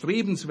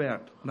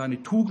 erstrebenswert und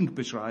eine Tugend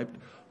beschreibt,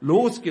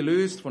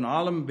 losgelöst von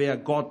allem, wer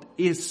Gott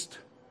ist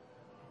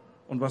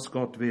und was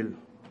Gott will.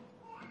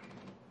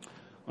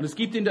 Und es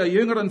gibt in der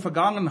jüngeren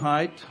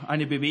Vergangenheit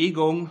eine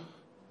Bewegung,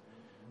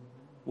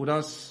 wo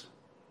das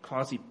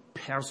quasi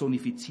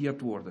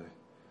personifiziert wurde.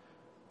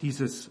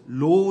 Dieses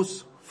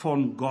Los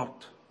von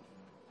Gott.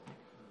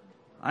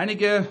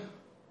 Einige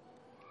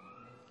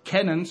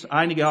kennen es,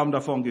 einige haben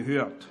davon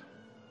gehört,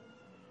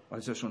 weil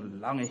es ja schon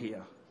lange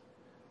her,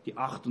 die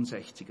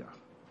 68er,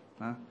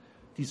 ja,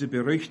 diese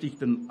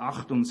berüchtigten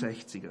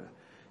 68er,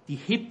 die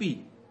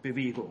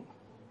Hippie-Bewegung,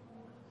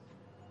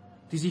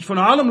 die sich von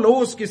allem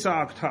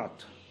losgesagt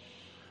hat,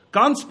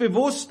 ganz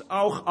bewusst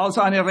auch als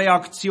eine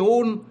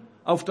Reaktion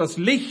auf das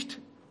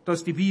Licht,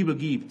 das die Bibel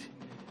gibt.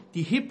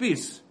 Die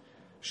Hippies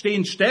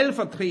stehen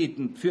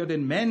stellvertretend für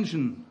den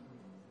Menschen,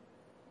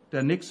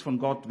 der nichts von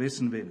Gott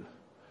wissen will.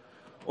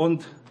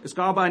 Und es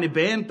gab eine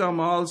Band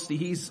damals, die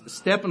hieß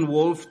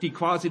Steppenwolf, die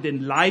quasi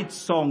den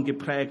Leitsong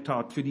geprägt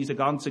hat für diese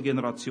ganze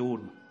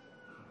Generation.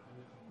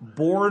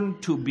 Born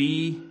to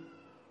be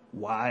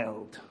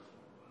wild.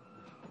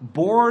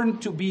 Born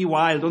to be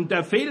wild. Und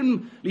der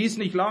Film ließ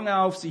nicht lange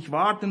auf sich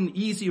warten,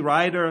 Easy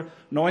Rider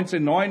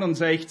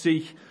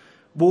 1969,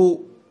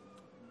 wo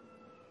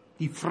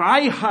die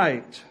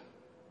Freiheit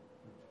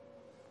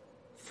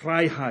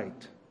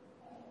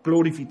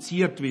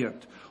glorifiziert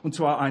wird. Und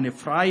zwar eine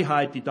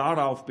Freiheit, die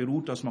darauf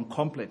beruht, dass man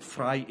komplett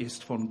frei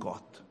ist von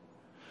Gott.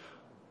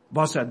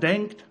 Was er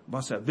denkt,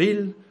 was er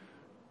will,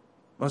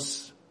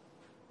 was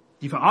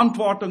die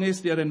Verantwortung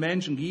ist, die er den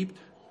Menschen gibt,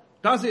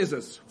 das ist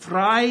es.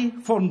 Frei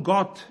von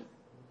Gott.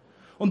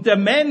 Und der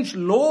Mensch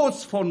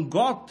los von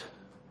Gott,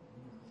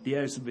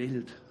 der ist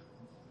wild.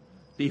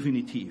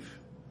 Definitiv.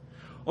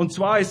 Und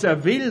zwar ist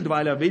er wild,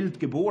 weil er wild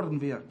geboren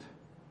wird.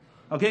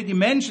 Okay, die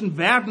Menschen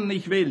werden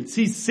nicht wild,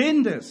 sie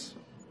sind es.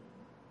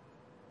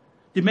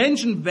 Die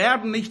Menschen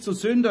werden nicht zu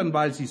Sündern,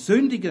 weil sie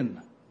sündigen.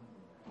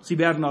 Sie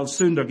werden als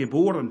Sünder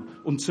geboren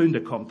und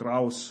Sünde kommt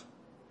raus.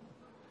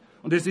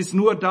 Und es ist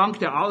nur dank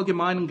der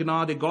allgemeinen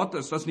Gnade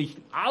Gottes, dass nicht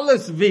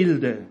alles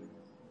Wilde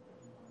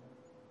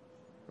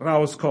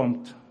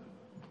rauskommt.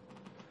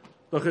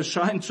 Doch es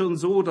scheint schon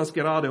so, dass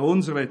gerade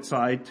unsere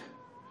Zeit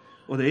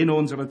oder in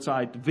unserer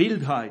Zeit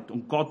Wildheit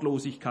und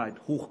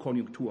Gottlosigkeit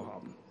Hochkonjunktur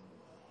haben.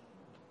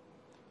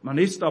 Man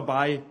ist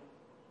dabei,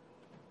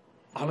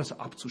 alles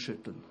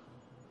abzuschütteln.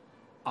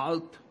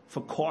 Alt,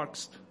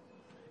 verkorkst,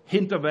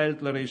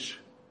 hinterwäldlerisch,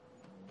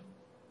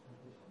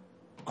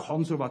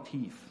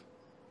 konservativ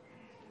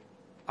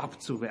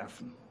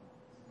abzuwerfen.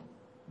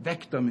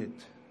 Weg damit.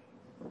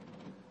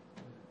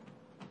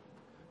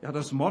 Ja,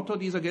 das Motto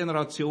dieser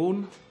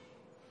Generation,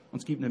 und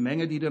es gibt eine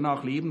Menge, die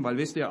danach leben, weil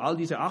wisst ihr, all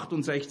diese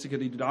 68er,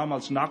 die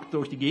damals nackt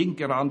durch die Gegend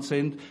gerannt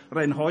sind,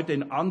 rennen heute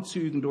in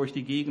Anzügen durch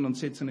die Gegend und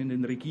sitzen in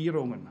den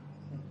Regierungen.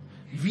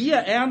 Wir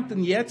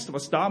ernten jetzt,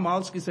 was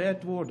damals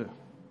gesät wurde.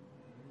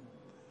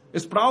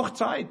 Es braucht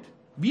Zeit.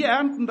 Wir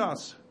ernten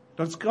das.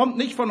 Das kommt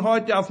nicht von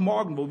heute auf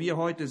morgen, wo wir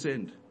heute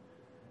sind.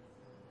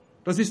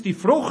 Das ist die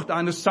Frucht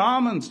eines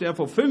Samens, der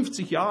vor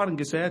 50 Jahren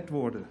gesät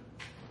wurde.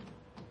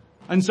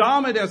 Ein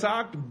Same, der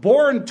sagt,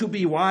 born to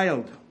be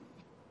wild.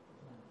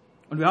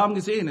 Und wir haben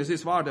gesehen, es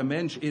ist wahr, der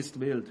Mensch ist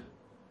wild.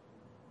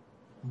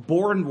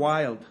 Born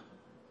wild.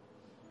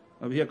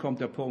 Aber hier kommt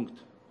der Punkt.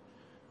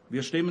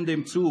 Wir stimmen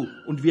dem zu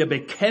und wir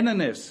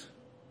bekennen es,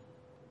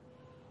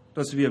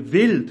 dass wir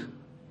wild,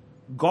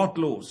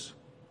 gottlos,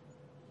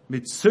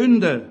 mit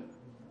Sünde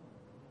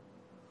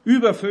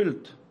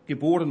überfüllt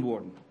geboren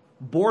wurden.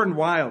 Born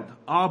wild,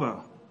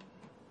 aber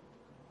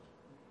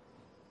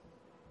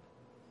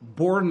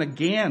born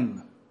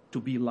again to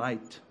be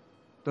light.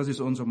 Das ist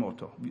unser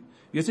Motto.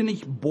 Wir sind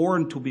nicht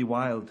born to be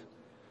wild.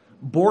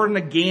 Born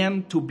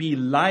again to be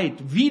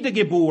light.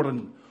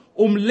 Wiedergeboren,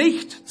 um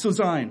Licht zu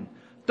sein.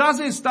 Das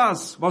ist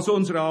das, was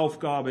unsere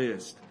Aufgabe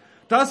ist.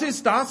 Das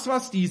ist das,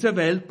 was diese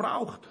Welt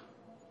braucht.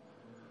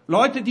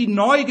 Leute, die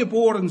neu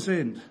geboren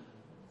sind.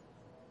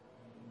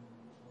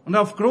 Und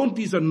aufgrund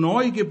dieser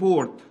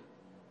Neugeburt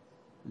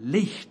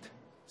Licht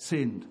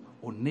sind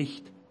und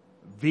nicht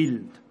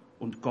wild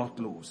und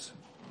gottlos.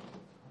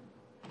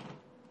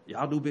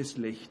 Ja, du bist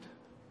Licht.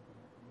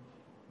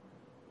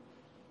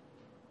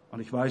 Und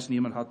ich weiß,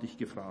 niemand hat dich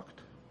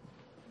gefragt.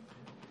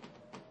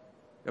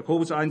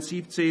 Jakobus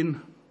 1,17.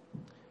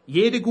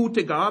 Jede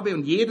gute Gabe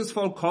und jedes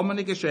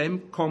vollkommene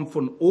Geschenk kommt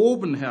von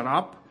oben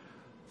herab,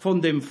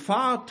 von dem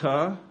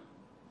Vater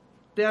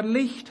der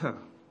Lichter,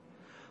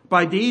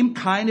 bei dem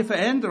keine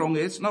Veränderung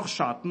ist, noch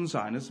Schatten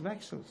seines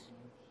Wechsels.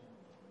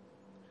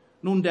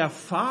 Nun, der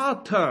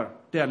Vater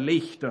der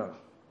Lichter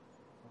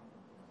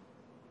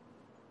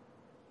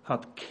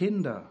hat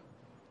Kinder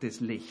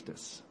des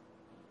Lichtes.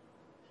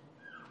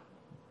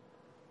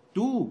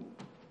 Du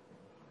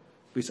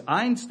bist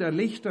eins der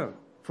Lichter,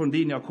 von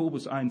denen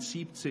Jakobus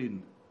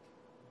 1,17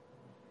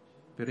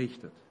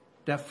 berichtet.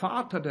 Der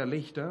Vater der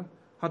Lichter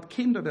hat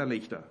Kinder der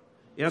Lichter.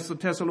 1.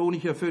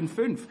 Thessalonicher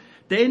 5,5.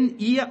 Denn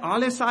ihr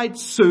alle seid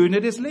Söhne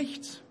des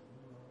Lichts.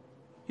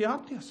 Hier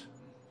habt ihr es.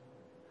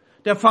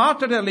 Der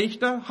Vater der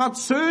Lichter hat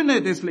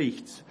Söhne des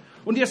Lichts.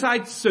 Und ihr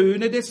seid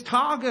Söhne des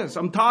Tages.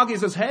 Am Tag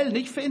ist es hell,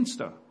 nicht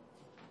finster.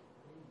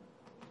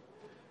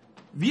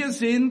 Wir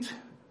sind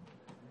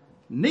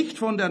nicht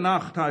von der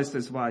Nacht, heißt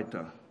es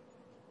weiter,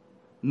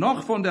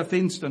 noch von der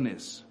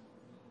Finsternis.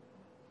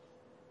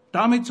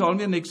 Damit sollen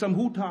wir nichts am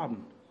Hut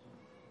haben.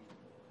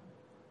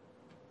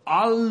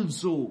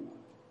 Also,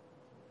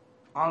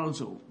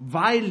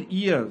 weil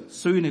ihr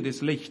Söhne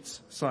des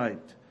Lichts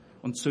seid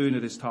und Söhne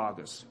des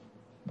Tages,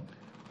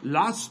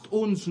 lasst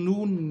uns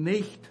nun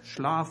nicht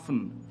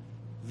schlafen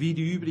wie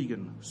die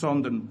übrigen,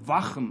 sondern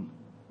wachen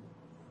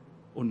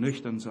und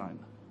nüchtern sein.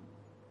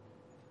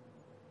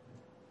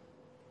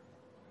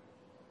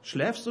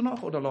 Schläfst du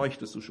noch oder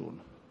leuchtest du schon?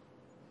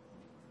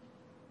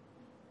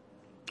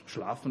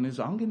 Schlafen ist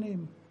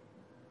angenehm.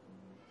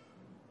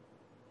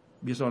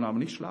 Wir sollen aber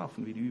nicht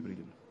schlafen wie die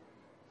übrigen.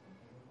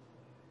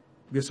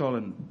 Wir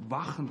sollen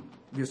wachen,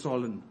 wir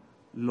sollen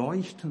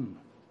leuchten.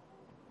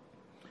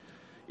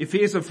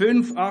 Epheser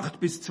 5,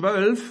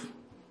 8-12.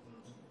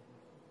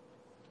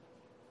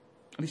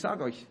 Und ich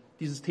sage euch,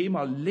 dieses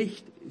Thema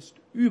Licht ist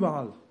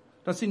überall.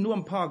 Das sind nur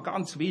ein paar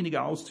ganz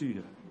wenige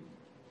Auszüge.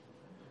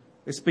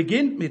 Es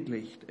beginnt mit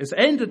Licht, es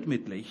endet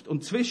mit Licht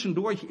und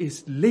zwischendurch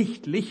ist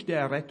Licht, Licht der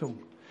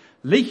Errettung.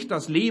 Licht,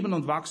 das Leben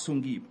und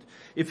Wachstum gibt.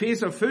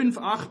 Epheser 5,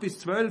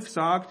 8-12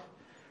 sagt,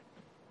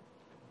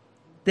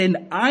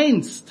 denn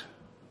einst,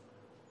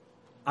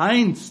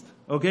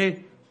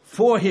 okay,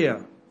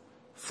 vorher,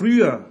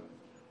 früher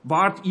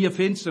wart ihr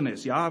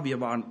Finsternis. Ja, wir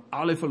waren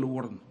alle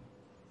verloren.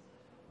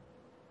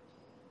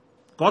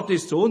 Gott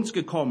ist zu uns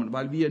gekommen,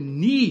 weil wir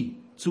nie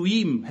zu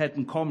ihm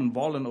hätten kommen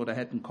wollen oder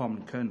hätten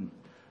kommen können.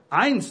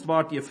 Einst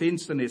wart ihr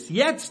Finsternis,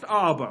 jetzt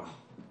aber.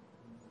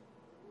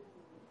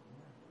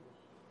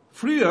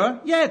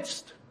 Früher,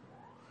 jetzt.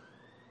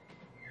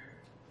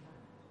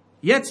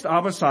 Jetzt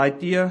aber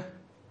seid ihr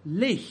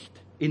Licht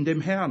in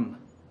dem Herrn.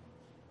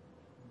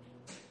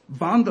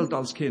 Wandelt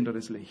als Kinder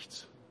des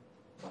Lichts.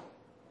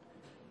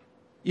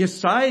 Ihr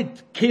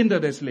seid Kinder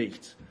des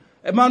Lichts.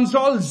 Man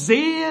soll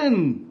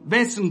sehen,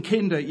 wessen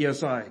Kinder ihr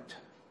seid.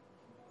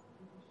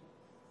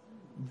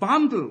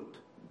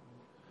 Wandelt.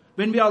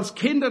 Wenn wir als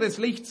Kinder des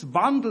Lichts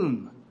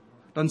wandeln,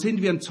 dann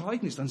sind wir ein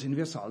Zeugnis, dann sind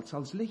wir Salz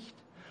als Licht.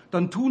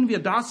 Dann tun wir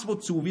das,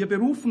 wozu wir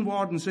berufen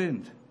worden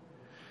sind.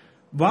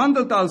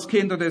 Wandelt als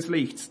Kinder des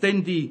Lichts,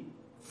 denn die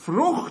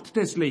Frucht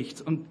des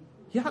Lichts, und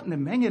hier hat eine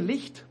Menge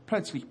Licht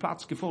plötzlich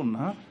Platz gefunden.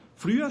 Ha?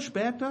 Früher,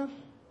 später,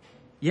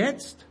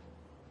 jetzt,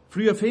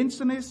 früher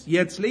Finsternis,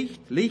 jetzt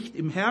Licht, Licht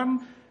im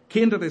Herrn,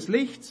 Kinder des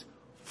Lichts,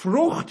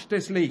 Frucht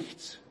des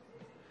Lichts.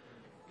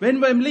 Wenn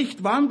wir im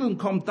Licht wandeln,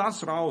 kommt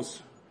das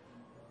raus.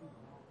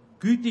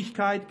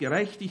 Gütigkeit,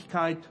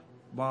 Gerechtigkeit,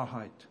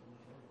 Wahrheit.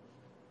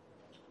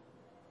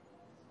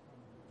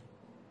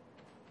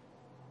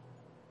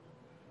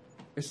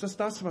 Ist das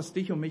das, was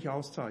dich und mich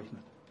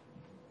auszeichnet?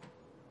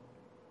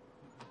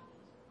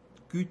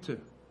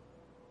 Güte.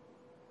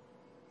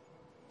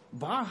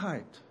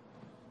 Wahrheit.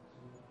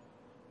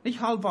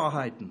 Nicht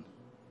Halbwahrheiten.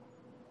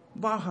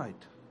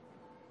 Wahrheit.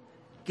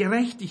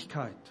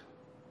 Gerechtigkeit.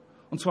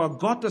 Und zwar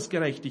Gottes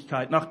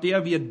Gerechtigkeit, nach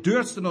der wir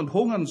dürsten und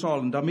hungern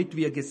sollen, damit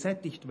wir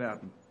gesättigt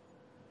werden.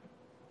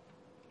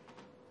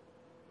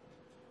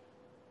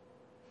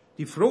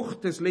 Die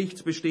Frucht des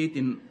Lichts besteht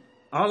in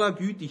aller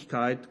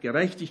Gütigkeit,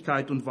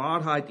 Gerechtigkeit und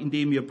Wahrheit,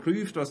 indem ihr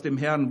prüft, was dem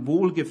Herrn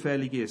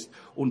wohlgefällig ist,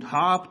 und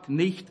habt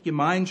nicht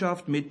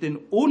Gemeinschaft mit den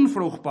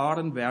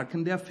unfruchtbaren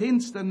Werken der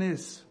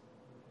Finsternis.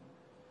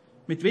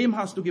 Mit wem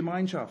hast du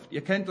Gemeinschaft?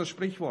 Ihr kennt das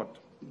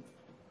Sprichwort.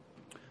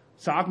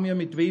 Sag mir,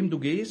 mit wem du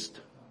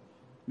gehst.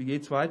 Wie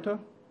geht's weiter?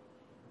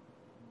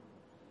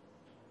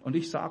 Und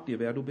ich sag dir,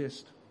 wer du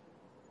bist.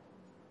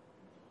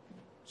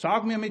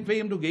 Sag mir, mit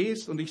wem du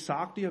gehst, und ich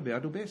sag dir, wer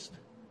du bist.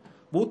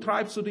 Wo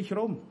treibst du dich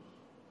rum?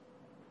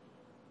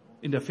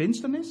 In der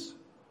Finsternis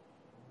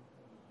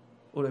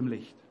oder im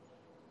Licht?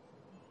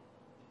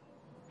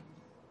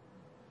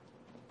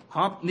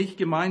 Habt nicht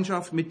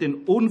Gemeinschaft mit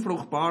den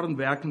unfruchtbaren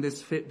Werken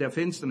der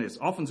Finsternis.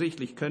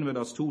 Offensichtlich können wir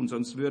das tun,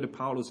 sonst würde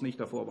Paulus nicht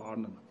davor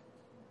warnen.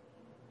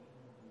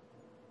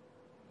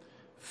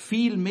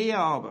 Vielmehr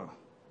aber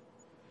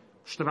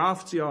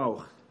straft sie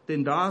auch,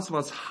 denn das,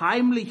 was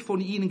heimlich von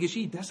ihnen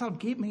geschieht, deshalb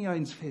geht man ja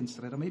ins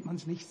Finstere, damit man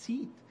es nicht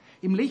sieht.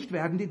 Im Licht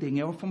werden die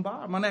Dinge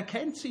offenbar. Man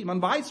erkennt sie,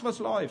 man weiß, was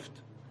läuft.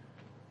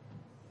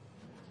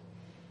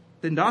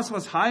 Denn das,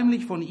 was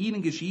heimlich von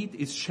ihnen geschieht,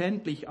 ist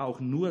schändlich auch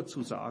nur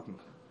zu sagen.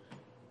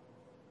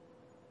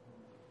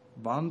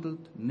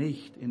 Wandelt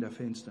nicht in der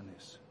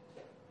Finsternis.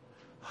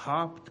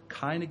 Habt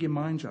keine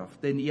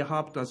Gemeinschaft, denn ihr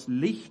habt das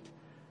Licht,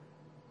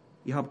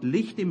 ihr habt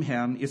Licht im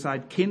Herrn, ihr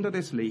seid Kinder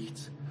des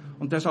Lichts.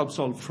 Und deshalb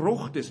soll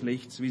Frucht des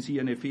Lichts, wie es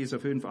hier in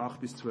Epheser 5,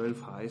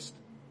 8-12 heißt,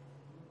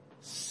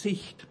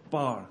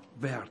 sichtbar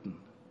werden.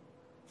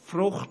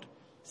 Frucht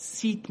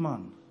sieht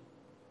man.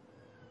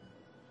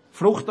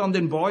 Frucht an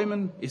den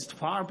Bäumen ist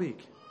farbig,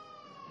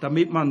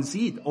 damit man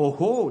sieht,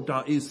 oho,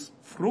 da ist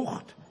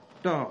Frucht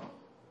da.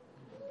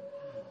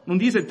 Nun,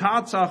 diese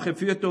Tatsache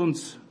führt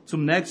uns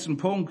zum nächsten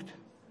Punkt.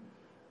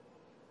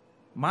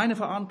 Meine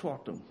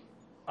Verantwortung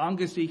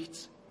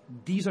angesichts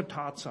dieser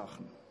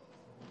Tatsachen.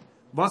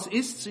 Was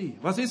ist sie?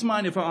 Was ist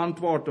meine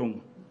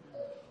Verantwortung?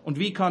 Und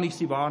wie kann ich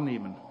sie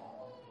wahrnehmen?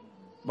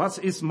 Was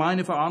ist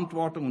meine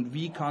Verantwortung und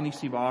wie kann ich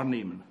sie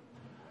wahrnehmen?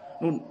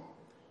 Nun,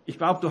 ich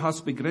glaube, du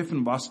hast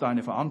begriffen, was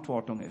deine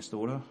Verantwortung ist,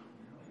 oder?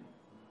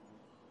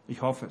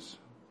 Ich hoffe es.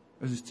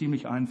 Es ist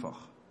ziemlich einfach.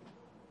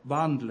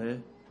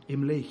 Wandle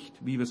im Licht,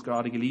 wie wir es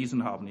gerade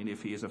gelesen haben in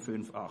Epheser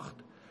 5, 8.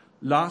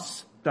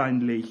 Lass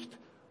dein Licht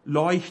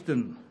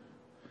leuchten.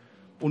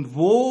 Und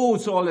wo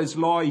soll es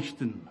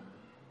leuchten?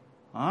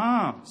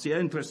 Sehr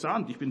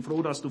interessant. Ich bin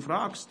froh, dass du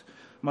fragst.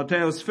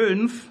 Matthäus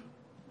 5.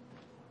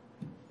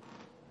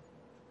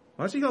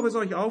 Weiß nicht, ob es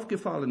euch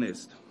aufgefallen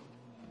ist.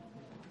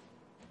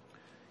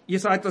 Ihr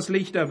seid das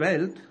Licht der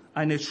Welt.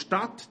 Eine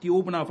Stadt, die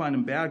oben auf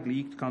einem Berg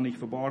liegt, kann nicht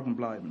verborgen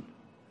bleiben.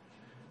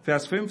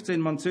 Vers 15,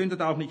 man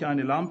zündet auch nicht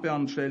eine Lampe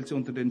an und stellt sie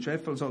unter den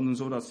Scheffel, sondern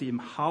so, dass sie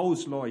im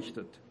Haus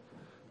leuchtet.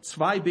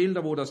 2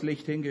 Bilder, wo das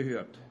Licht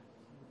hingehört.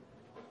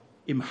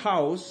 Im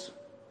Haus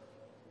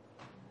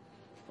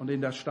und in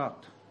der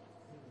Stadt.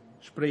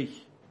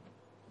 Sprich,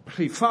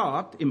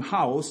 privat im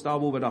Haus,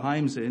 da wo wir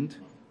daheim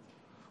sind,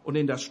 und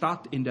in der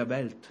Stadt, in der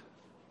Welt.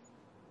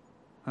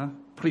 Ja?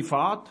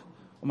 Privat,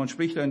 und man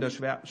spricht ja in der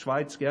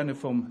Schweiz gerne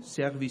vom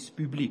Service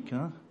Public.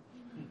 Ja?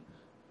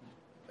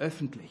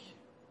 Öffentlich.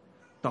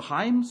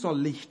 Daheim soll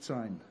Licht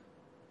sein.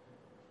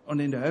 Und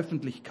in der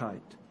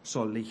Öffentlichkeit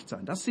soll Licht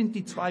sein. Das sind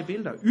die 2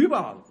 Bilder.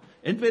 Überall.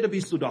 Entweder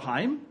bist du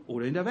daheim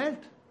oder in der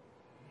Welt.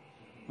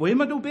 Wo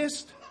immer du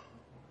bist.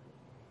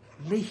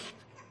 Licht.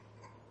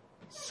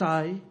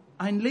 Sei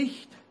ein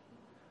Licht.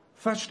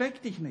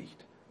 Versteck dich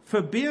nicht.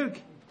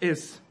 Verbirg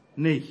es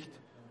nicht.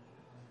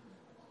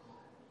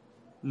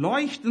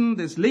 Leuchten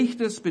des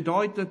Lichtes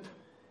bedeutet,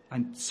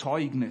 ein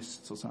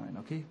Zeugnis zu sein,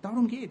 okay?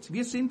 Darum geht's.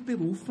 Wir sind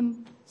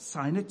berufen,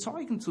 seine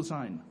Zeugen zu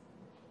sein.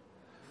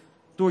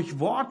 Durch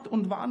Wort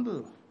und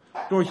Wandel,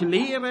 durch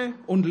Lehre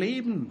und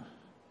Leben,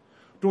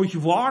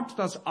 durch Wort,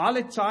 das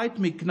alle Zeit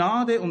mit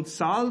Gnade und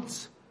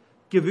Salz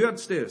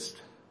gewürzt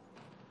ist.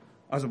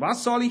 Also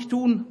was soll ich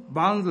tun?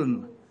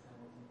 Wandeln.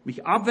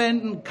 Mich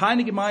abwenden,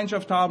 keine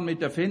Gemeinschaft haben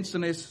mit der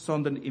Finsternis,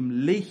 sondern im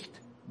Licht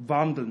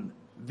wandeln.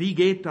 Wie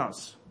geht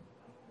das?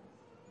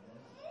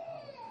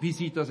 Wie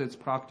sieht das jetzt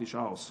praktisch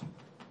aus?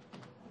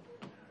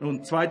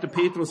 Nun, 2.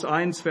 Petrus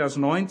 1, Vers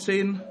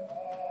 19.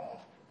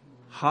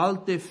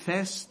 Halte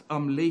fest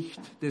am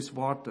Licht des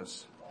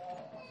Wortes.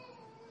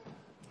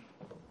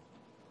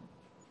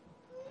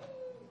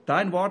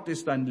 Dein Wort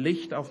ist ein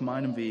Licht auf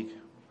meinem Weg.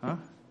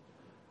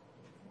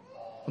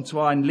 Und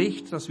zwar ein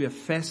Licht, das wir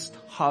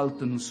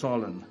festhalten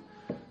sollen.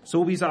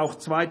 So wie es auch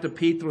 2.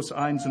 Petrus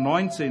 1,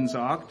 19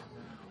 sagt.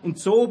 Und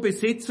so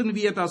besitzen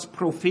wir das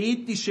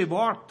prophetische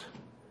Wort.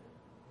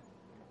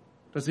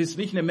 Das ist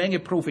nicht eine Menge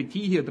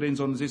Prophetie hier drin,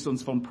 sondern es ist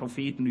uns von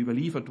Propheten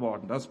überliefert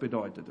worden. Das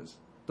bedeutet es.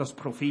 Das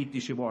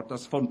prophetische Wort,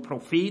 das von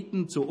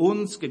Propheten zu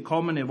uns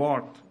gekommene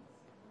Wort.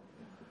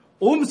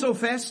 Umso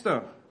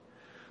fester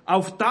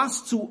auf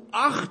das zu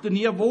achten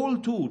ihr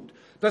wohltut,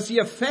 dass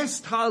ihr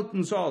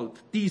festhalten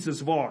sollt,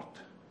 dieses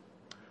Wort,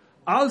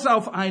 als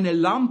auf eine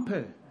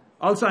Lampe,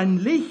 als ein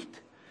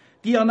Licht,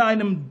 die an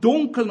einem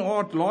dunklen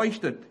Ort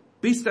leuchtet,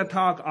 bis der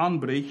Tag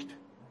anbricht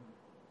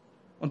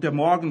und der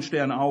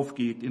Morgenstern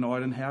aufgeht in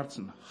euren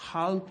Herzen.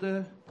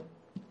 Halte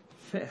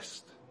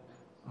fest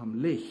am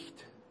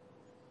Licht,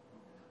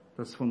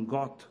 das von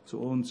Gott zu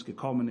uns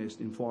gekommen ist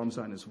in Form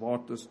seines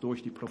Wortes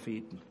durch die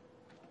Propheten.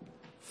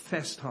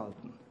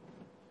 Festhalten,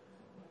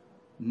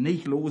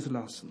 nicht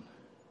loslassen.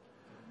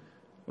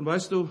 Und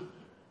weißt du,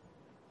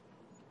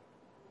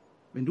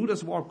 wenn du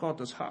das Wort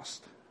Gottes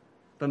hast,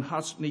 dann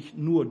hast nicht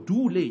nur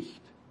du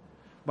Licht,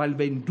 weil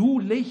wenn du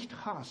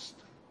Licht hast,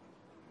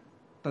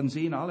 dann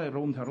sehen alle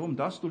rundherum,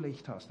 dass du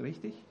Licht hast,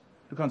 richtig?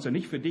 Du kannst ja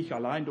nicht für dich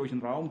allein durch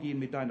den Raum gehen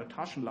mit deiner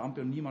Taschenlampe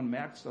und niemand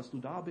merkt, dass du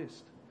da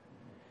bist.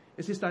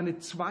 Es ist eine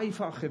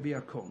zweifache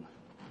Wirkung.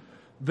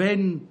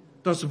 Wenn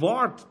das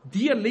Wort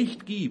dir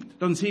Licht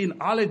gibt, dann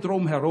sehen alle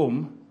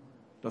drumherum,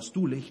 dass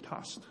du Licht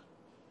hast.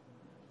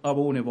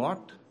 Aber ohne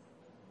Wort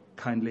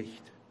kein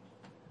Licht.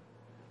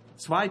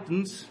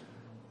 Zweitens,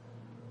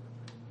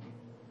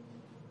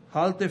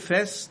 halte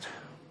fest.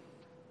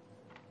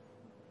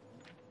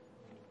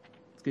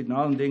 Es geht in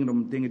allen Dingen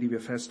um Dinge, die wir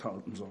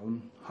festhalten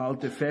sollen.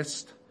 Halte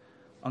fest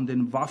an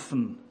den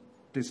Waffen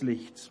des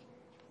Lichts.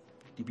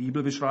 Die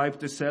Bibel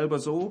beschreibt es selber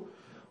so.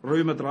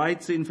 Römer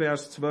 13,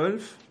 Vers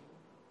 12.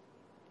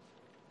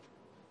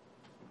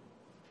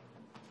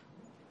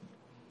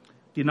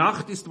 Die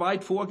Nacht ist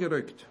weit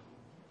vorgerückt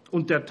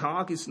und der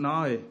Tag ist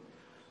nahe.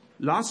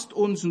 Lasst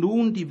uns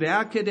nun die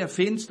Werke der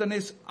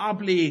Finsternis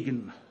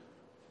ablegen,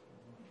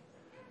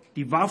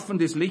 die Waffen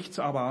des Lichts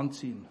aber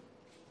anziehen.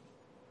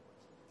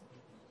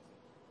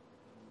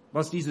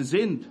 Was diese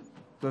sind,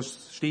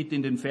 das steht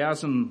in den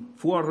Versen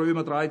vor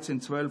Römer 13,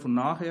 12 und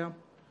nachher.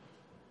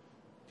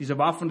 Diese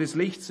Waffen des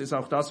Lichts ist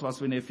auch das, was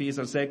wir in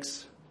Epheser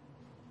 6,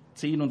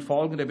 10 und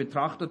folgende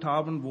betrachtet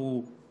haben,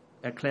 wo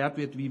erklärt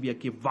wird, wie wir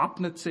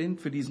gewappnet sind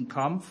für diesen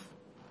Kampf.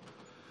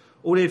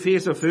 Oder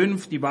Epheser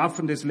 5, die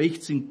Waffen des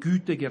Lichts sind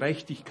Güte,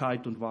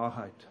 Gerechtigkeit und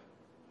Wahrheit.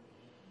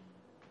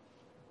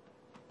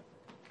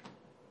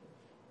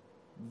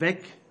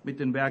 Weg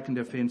mit den Werken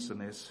der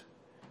Finsternis.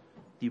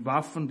 Die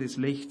Waffen des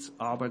Lichts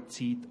aber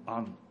zieht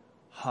an.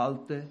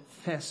 Halte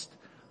fest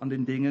an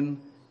den Dingen,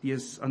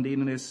 an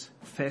denen es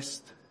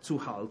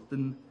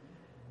festzuhalten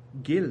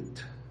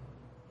gilt.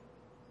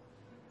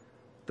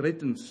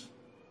 Drittens,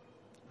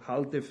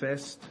 halte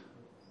fest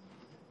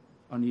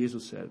an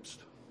Jesus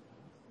selbst.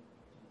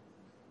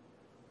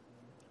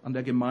 An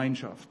der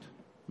Gemeinschaft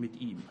mit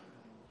ihm.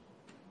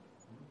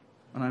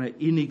 An einer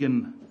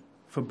innigen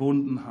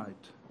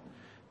Verbundenheit.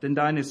 Denn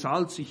deine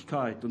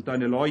Salzigkeit und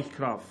deine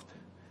Leuchtkraft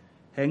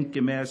hängt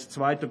gemäß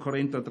 2.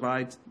 Korinther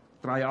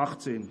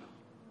 3,18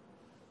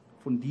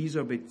 von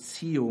dieser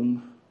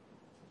Beziehung,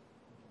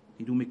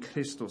 die du mit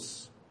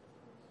Christus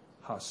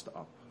hast,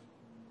 ab.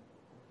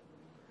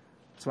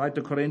 2.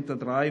 Korinther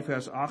 3,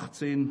 Vers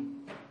 18.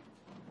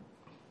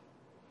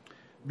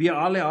 Wir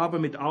alle aber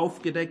mit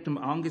aufgedecktem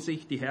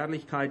Angesicht die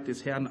Herrlichkeit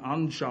des Herrn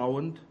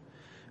anschauend,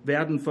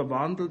 werden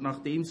verwandelt nach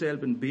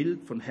demselben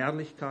Bild von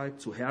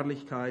Herrlichkeit zu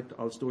Herrlichkeit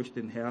als durch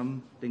den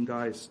Herrn, den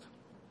Geist.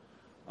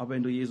 Aber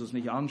wenn du Jesus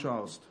nicht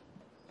anschaust,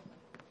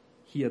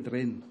 hier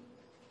drin,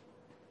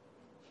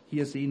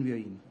 hier sehen wir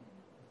ihn,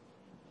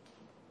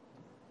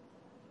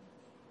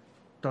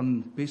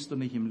 dann bist du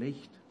nicht im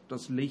Licht.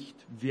 Das Licht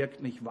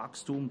wirkt nicht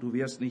Wachstum, du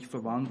wirst nicht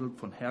verwandelt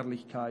von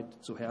Herrlichkeit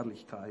zu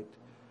Herrlichkeit,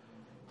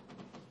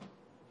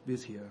 wie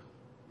es hier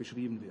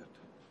beschrieben wird.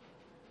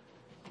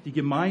 Die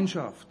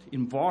Gemeinschaft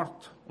im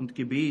Wort und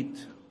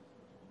Gebet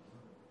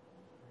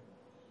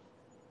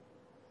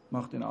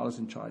macht den alles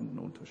entscheidenden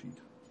Unterschied.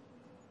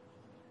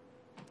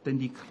 Denn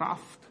die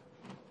Kraft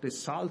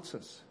des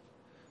Salzes,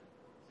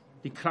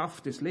 die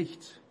Kraft des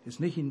Lichts ist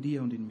nicht in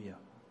dir und in mir.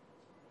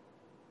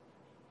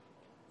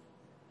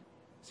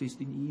 Sie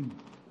ist in ihm.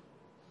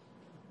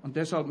 Und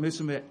deshalb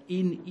müssen wir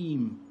in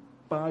ihm,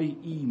 bei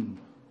ihm,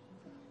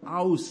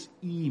 aus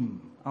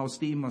ihm, aus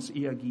dem, was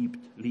er gibt,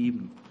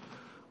 leben.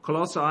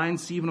 Kolosser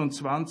 1,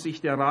 27,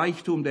 der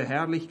Reichtum der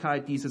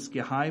Herrlichkeit dieses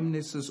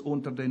Geheimnisses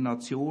unter den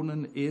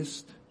Nationen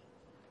ist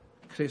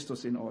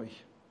Christus in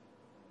euch.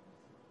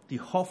 Die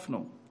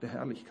Hoffnung der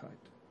Herrlichkeit.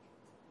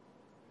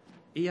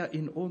 Er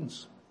in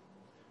uns,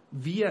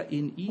 wir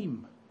in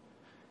ihm.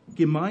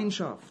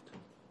 Gemeinschaft,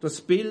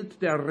 das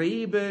Bild der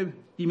Rebe,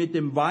 die mit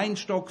dem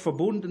Weinstock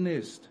verbunden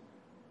ist,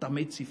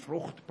 damit sie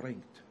Frucht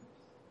bringt.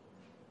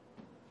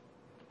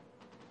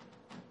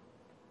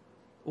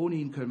 Ohne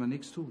ihn können wir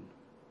nichts tun.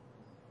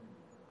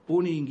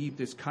 Ohne ihn gibt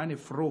es keine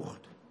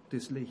Frucht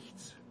des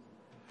Lichts.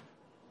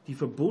 Die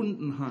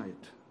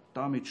Verbundenheit,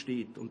 damit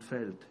steht und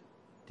fällt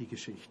die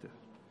Geschichte.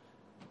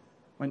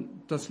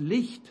 Das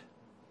Licht,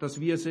 das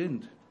wir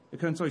sind, ihr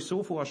könnt es euch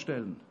so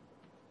vorstellen.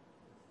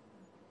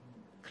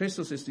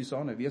 Christus ist die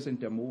Sonne, wir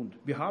sind der Mond.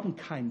 Wir haben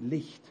kein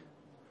Licht.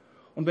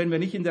 Und wenn wir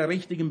nicht in der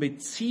richtigen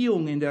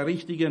Beziehung, in der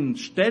richtigen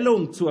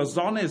Stellung zur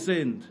Sonne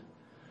sind,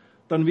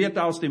 dann wird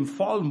aus dem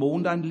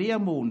Vollmond ein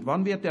Leermond.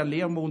 Wann wird der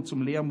Leermond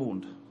zum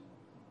Leermond?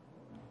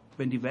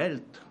 Wenn die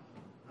Welt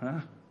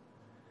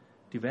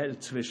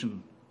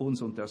zwischen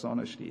uns und der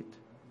Sonne steht.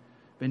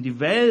 Wenn die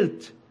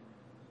Welt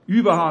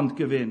Überhand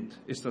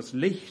gewinnt, ist das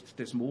Licht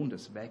des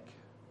Mondes weg.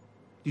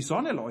 Die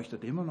Sonne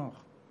leuchtet immer noch.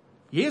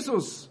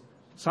 Jesus,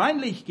 sein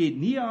Licht geht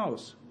nie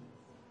aus.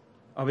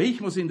 Aber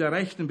ich muss in der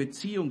rechten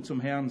Beziehung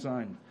zum Herrn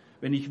sein,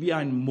 wenn ich wie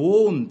ein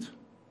Mond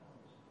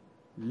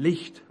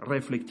Licht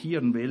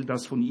reflektieren will,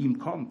 das von ihm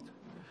kommt.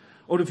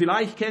 Oder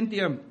vielleicht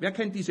wer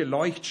kennt diese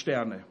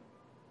Leuchtsterne,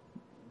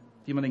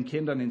 die man den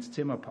Kindern ins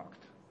Zimmer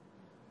packt?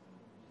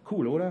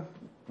 Cool, oder?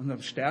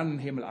 Unterm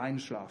Sternenhimmel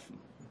einschlafen.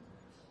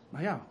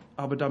 Naja,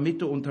 aber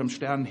damit du unterm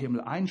Sternenhimmel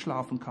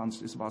einschlafen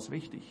kannst, ist was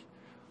wichtig.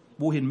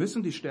 Wohin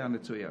müssen die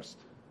Sterne zuerst?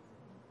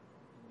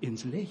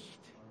 Ins Licht.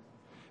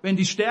 Wenn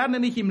die Sterne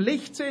nicht im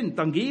Licht sind,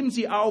 dann geben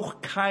sie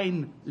auch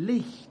kein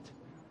Licht.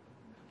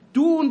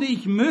 Du und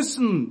ich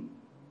müssen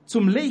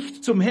zum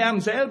Licht, zum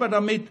Herrn selber,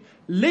 damit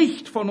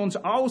Licht von uns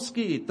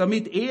ausgeht,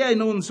 damit er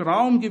in uns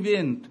Raum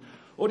gewinnt.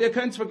 Oder ihr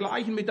könnt es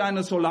vergleichen mit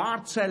einer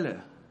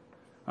Solarzelle.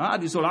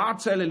 Die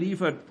Solarzelle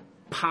liefert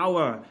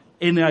Power,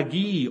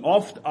 Energie,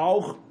 oft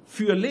auch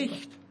für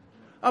Licht.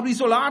 Aber die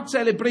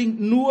Solarzelle bringt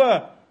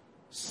nur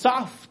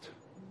Saft,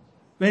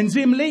 wenn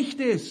sie im Licht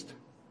ist.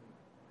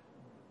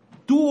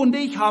 Du und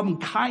ich haben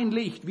kein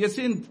Licht. Wir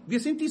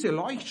sind diese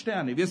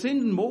Leuchtsterne. Wir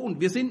sind ein Mond.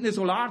 Wir sind eine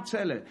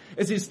Solarzelle.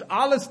 Es ist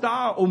alles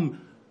da, um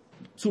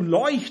zu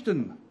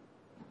leuchten.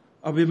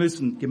 Aber wir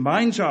müssen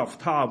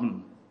Gemeinschaft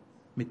haben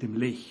mit dem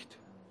Licht.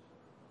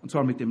 Und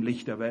zwar mit dem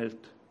Licht der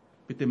Welt.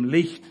 Mit dem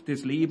Licht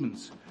des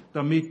Lebens.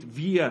 Damit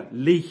wir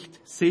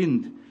Licht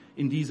sind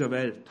in dieser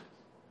Welt.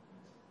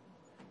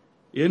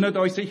 Ihr erinnert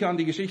euch sicher an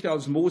die Geschichte,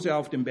 als Mose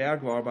auf dem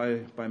Berg war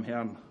beim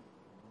Herrn.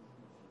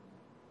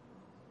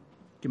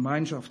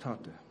 Gemeinschaft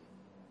hatte.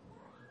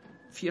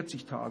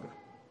 40 Tage.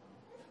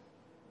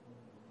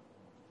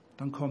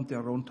 Dann kommt er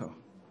runter.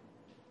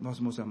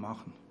 Was muss er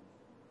machen?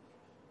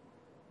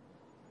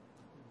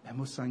 Er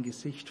muss sein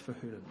Gesicht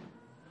verhüllen,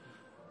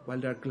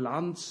 weil der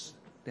Glanz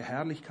der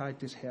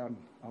Herrlichkeit des Herrn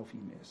auf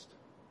ihm ist.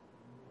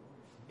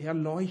 Er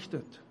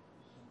leuchtet,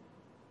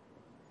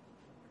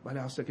 weil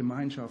er aus der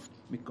Gemeinschaft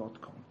mit Gott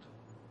kommt.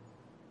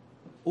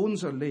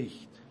 Unser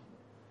Licht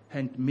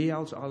hängt mehr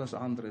als alles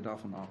andere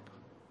davon ab,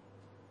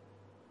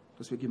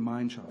 dass wir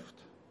Gemeinschaft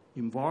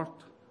im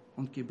Wort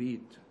und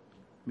Gebet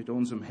mit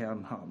unserem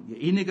Herrn haben. Je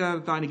inniger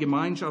deine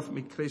Gemeinschaft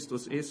mit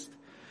Christus ist,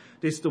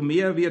 desto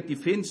mehr wird die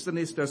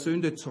Finsternis der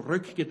Sünde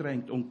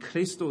zurückgedrängt und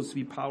Christus,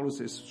 wie Paulus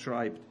es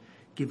schreibt,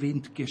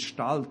 gewinnt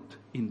Gestalt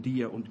in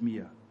dir und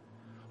mir.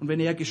 Und wenn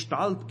er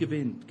Gestalt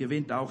gewinnt,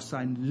 gewinnt auch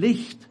sein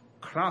Licht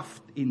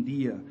Kraft in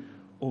dir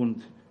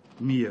und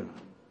mir.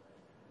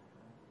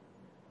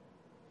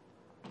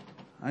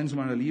 Eines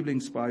meiner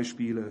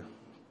Lieblingsbeispiele,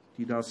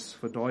 die das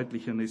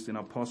verdeutlichen, ist in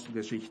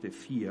Apostelgeschichte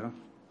 4,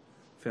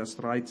 Vers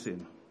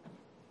 13.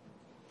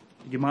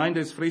 Die Gemeinde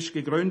ist frisch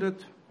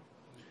gegründet.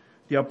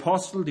 Die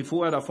Apostel, die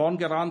vorher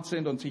davongerannt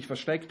sind und sich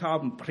versteckt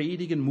haben,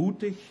 predigen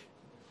mutig.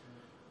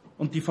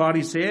 Und die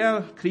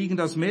Pharisäer kriegen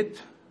das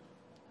mit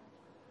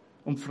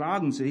und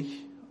fragen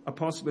sich,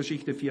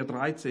 Apostelgeschichte 4,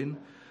 13,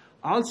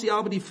 als sie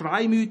aber die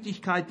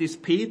Freimütigkeit des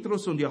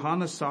Petrus und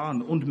Johannes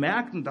sahen und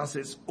merkten, dass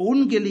es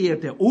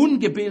ungelehrte,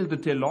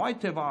 ungebildete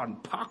Leute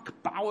waren,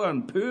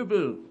 Packbauern,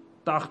 Pöbel,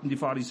 dachten die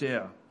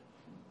Pharisäer.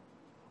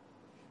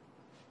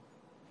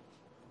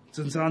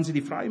 Dann sahen sie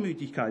die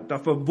Freimütigkeit, da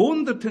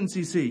verwunderten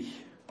sie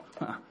sich.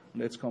 Und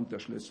jetzt kommt der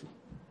Schlüssel.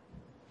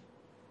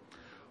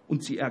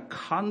 Und sie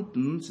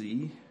erkannten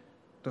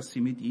dass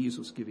sie mit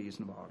Jesus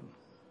gewesen waren.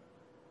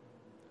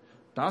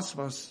 Das,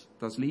 was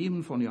das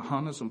Leben von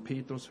Johannes und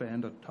Petrus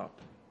verändert hat,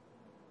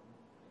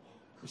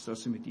 ist,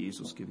 dass sie mit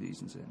Jesus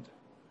gewesen sind.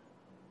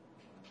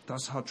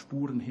 Das hat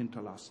Spuren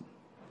hinterlassen.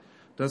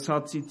 Das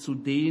hat sie zu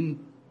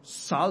den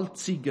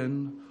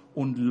salzigen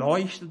und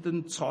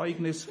leuchtenden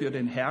Zeugnis für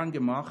den Herrn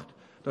gemacht,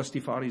 dass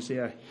die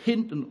Pharisäer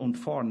hinten und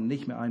vorn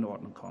nicht mehr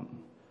einordnen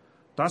konnten.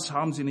 Das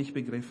haben sie nicht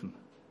begriffen.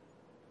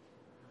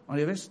 Und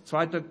ihr wisst,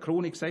 2.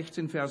 Chronik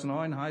 16, Vers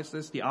 9 heißt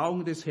es, die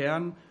Augen des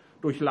Herrn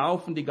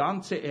durchlaufen die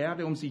ganze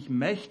Erde, um sich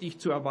mächtig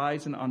zu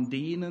erweisen an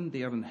denen,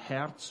 deren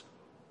Herz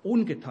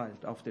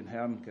ungeteilt auf den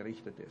Herrn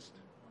gerichtet ist.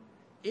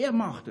 Er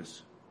macht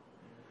es.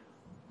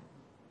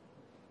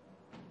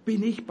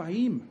 Bin ich bei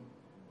ihm?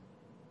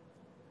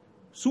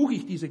 Suche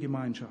ich diese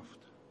Gemeinschaft,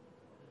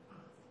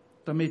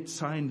 damit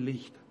sein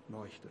Licht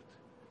leuchtet.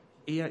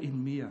 Er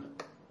in mir.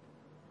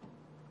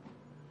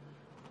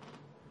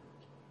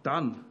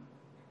 Dann,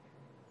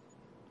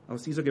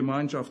 aus dieser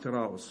Gemeinschaft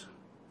heraus,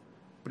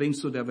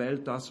 bringst du der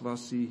Welt das,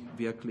 was sie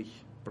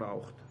wirklich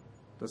braucht.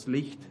 Das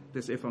Licht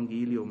des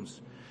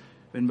Evangeliums.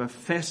 Wenn wir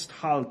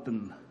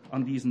festhalten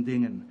an diesen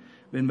Dingen,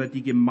 wenn wir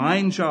die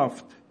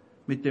Gemeinschaft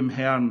mit dem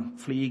Herrn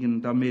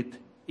pflegen, damit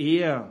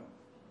er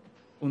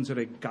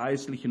unsere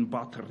geistlichen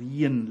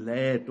Batterien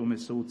lädt, um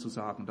es so zu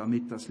sagen,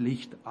 damit das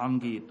Licht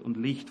angeht und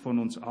Licht von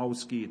uns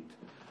ausgeht.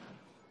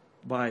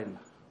 Weil,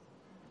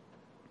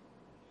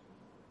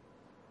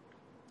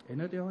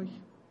 erinnert ihr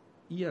euch?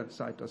 Ihr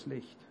seid das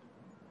Licht.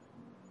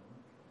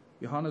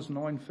 Johannes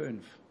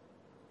 9,5,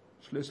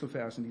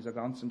 Schlüsselvers in dieser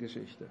ganzen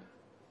Geschichte.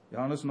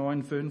 Johannes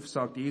 9,5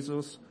 sagt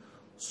Jesus,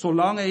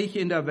 solange ich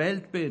in der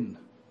Welt bin,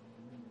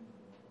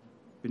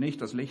 bin ich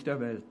das Licht der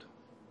Welt.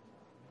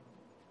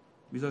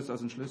 Wieso ist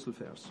das ein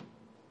Schlüsselvers?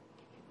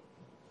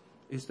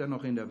 Ist er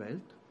noch in der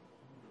Welt?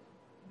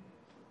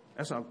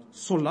 Er sagt,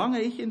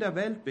 solange ich in der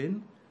Welt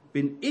bin,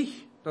 bin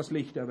ich das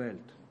Licht der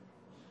Welt.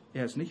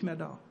 Er ist nicht mehr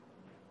da.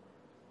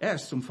 Er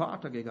ist zum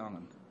Vater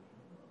gegangen.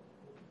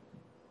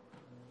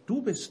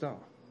 Du bist da.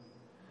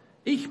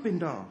 Ich bin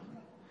da.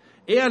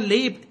 Er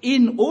lebt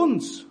in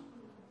uns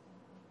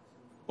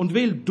und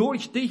will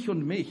durch dich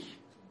und mich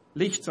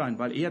Licht sein,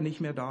 weil er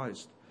nicht mehr da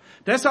ist.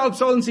 Deshalb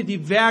sollen sie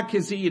die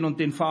Werke sehen und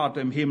den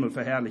Vater im Himmel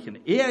verherrlichen.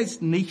 Er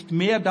ist nicht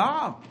mehr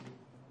da.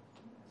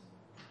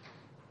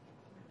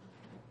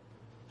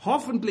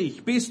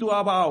 Hoffentlich bist du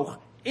aber auch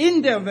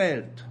in der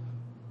Welt,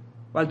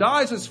 weil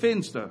da ist es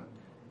finster.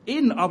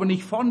 In, aber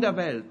nicht von der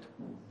Welt.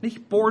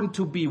 Nicht born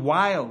to be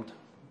wild.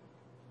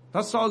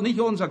 Das soll nicht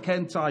unser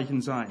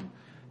Kennzeichen sein.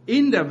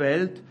 In der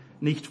Welt,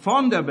 nicht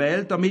von der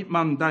Welt, damit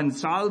man dein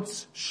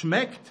Salz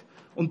schmeckt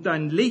und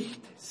dein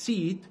Licht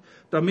sieht,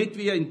 damit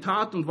wir in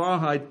Tat und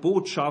Wahrheit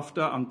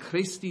Botschafter an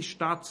Christi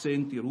Stadt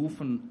sind, die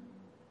rufen,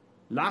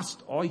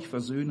 lasst euch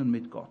versöhnen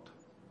mit Gott.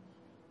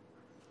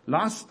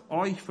 Lasst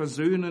euch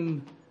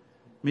versöhnen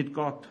mit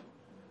Gott.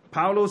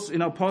 Paulus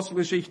in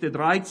Apostelgeschichte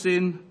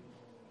 13,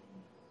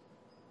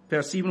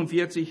 Vers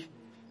 47,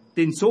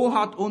 denn so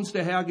hat uns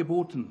der Herr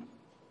geboten.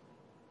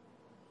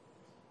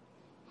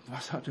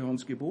 Was hat er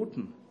uns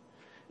geboten?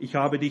 Ich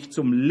habe dich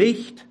zum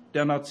Licht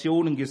der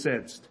Nationen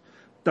gesetzt,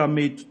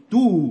 damit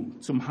du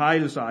zum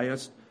Heil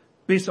seiest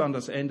bis an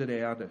das Ende der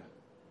Erde.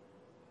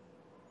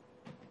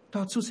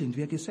 Dazu sind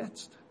wir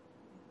gesetzt.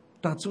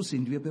 Dazu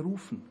sind wir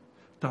berufen.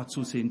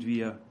 Dazu sind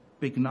wir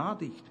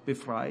begnadigt,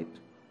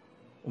 befreit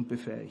und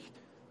befähigt.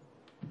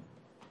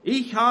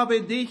 Ich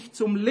habe dich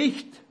zum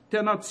Licht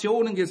der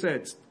Nationen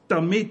gesetzt,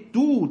 damit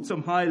du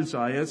zum Heil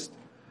seiest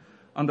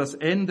an das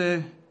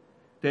Ende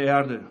der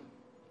Erde.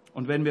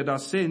 Und wenn wir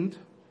das sind,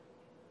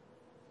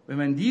 wenn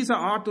wir in dieser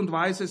Art und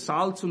Weise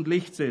Salz und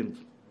Licht sind,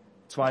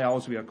 2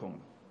 Auswirkungen.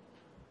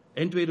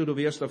 Entweder du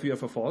wirst dafür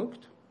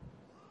verfolgt,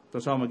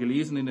 das haben wir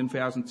gelesen in den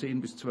Versen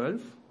 10 bis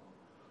 12,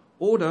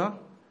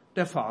 oder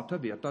der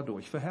Vater wird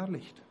dadurch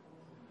verherrlicht.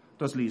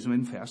 Das lesen wir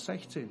in Vers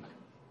 16.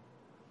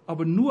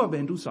 Aber nur,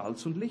 wenn du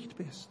Salz und Licht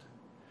bist.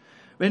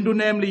 Wenn du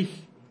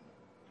nämlich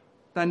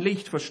dein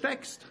Licht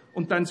versteckst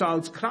und dein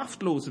Salz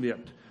kraftlos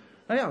wird,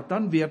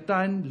 dann wird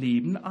dein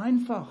Leben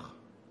einfach.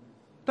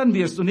 Dann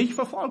wirst du nicht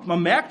verfolgt.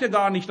 Man merkt ja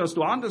gar nicht, dass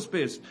du anders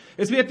bist.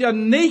 Es wird ja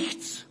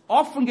nichts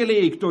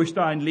offengelegt durch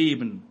dein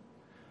Leben.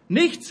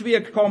 Nichts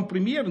wird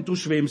komprimierend. Du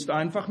schwimmst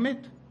einfach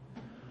mit.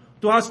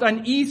 Du hast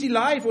ein easy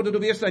life oder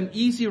du wirst ein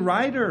easy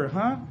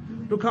rider.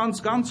 Du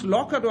kannst ganz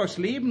locker durchs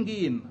Leben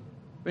gehen,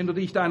 wenn du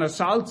dich deiner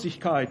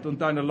Salzigkeit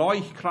und deiner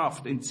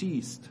Leuchtkraft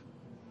entziehst.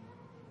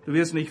 Du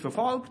wirst nicht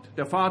verfolgt,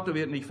 der Vater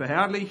wird nicht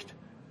verherrlicht,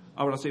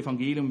 aber das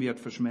Evangelium wird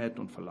verschmäht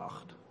und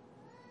verlacht.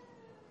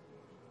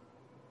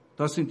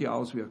 Das sind die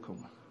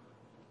Auswirkungen.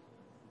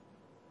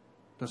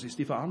 Das ist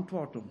die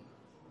Verantwortung,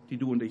 die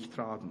du und ich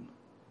tragen.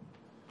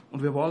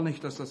 Und wir wollen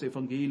nicht, dass das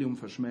Evangelium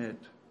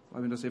verschmäht.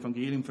 Weil wenn das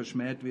Evangelium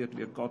verschmäht wird,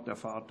 wird Gott, der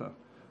Vater,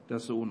 der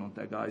Sohn und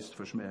der Geist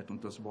verschmäht.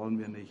 Und das wollen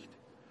wir nicht.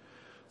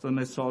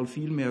 Sondern es soll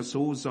vielmehr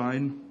so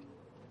sein,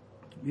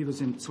 wie wir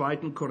es im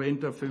 2.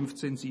 Korinther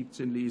 15,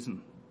 17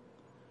 lesen.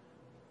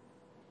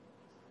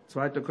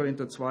 2.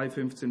 Korinther 2,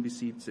 15 bis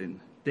 17.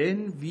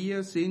 Denn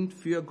wir sind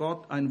für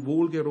Gott ein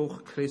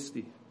Wohlgeruch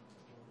Christi.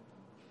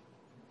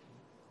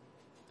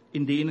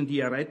 In denen, die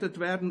errettet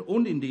werden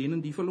und in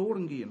denen, die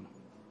verloren gehen.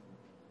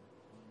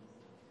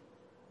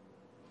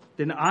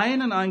 Den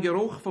einen ein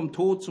Geruch vom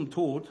Tod zum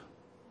Tod,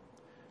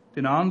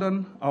 den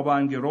anderen aber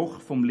ein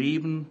Geruch vom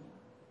Leben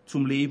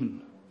zum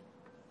Leben.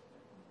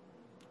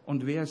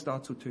 Und wer ist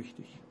dazu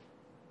tüchtig?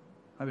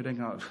 Wir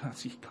denken,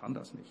 ich kann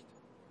das nicht.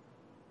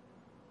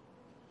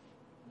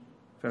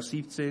 Vers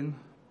 17,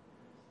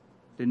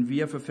 denn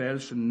wir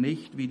verfälschen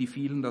nicht wie die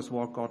vielen das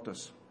Wort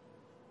Gottes.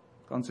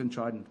 Ganz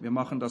entscheidend. Wir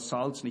machen das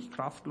Salz nicht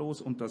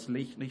kraftlos und das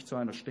Licht nicht zu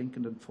einer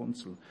stinkenden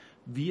Funzel.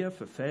 Wir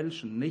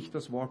verfälschen nicht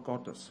das Wort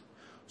Gottes,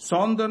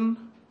 sondern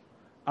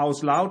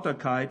aus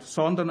Lauterkeit,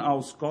 sondern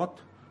aus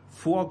Gott,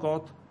 vor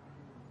Gott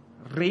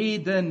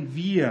reden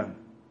wir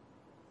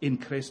in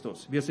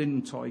Christus. Wir sind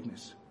ein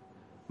Zeugnis.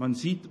 Man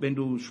sieht, wenn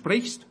du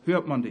sprichst,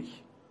 hört man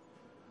dich.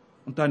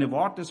 Und deine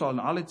Worte sollen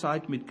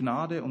allezeit mit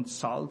Gnade und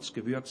Salz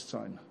gewürzt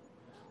sein.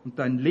 Und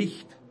dein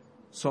Licht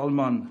soll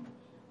man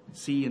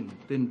sehen,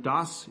 denn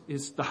das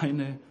ist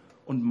deine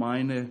und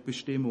meine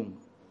Bestimmung.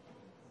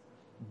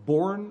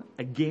 Born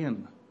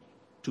again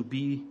to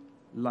be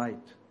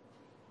light.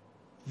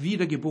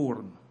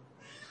 Wiedergeboren,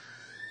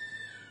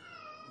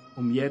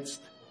 um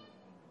jetzt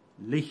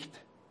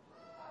Licht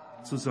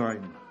zu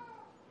sein.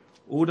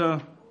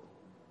 Oder,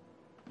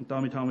 und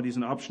damit haben wir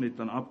diesen Abschnitt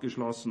dann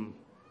abgeschlossen,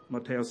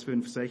 Matthäus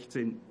 5,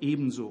 16,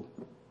 ebenso.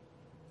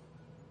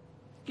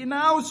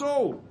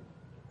 Genauso.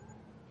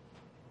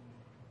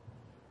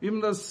 Wie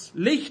man das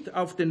Licht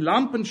auf den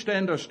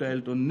Lampenständer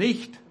stellt und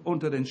nicht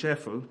unter den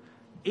Scheffel,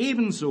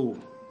 ebenso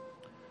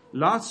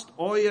lasst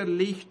euer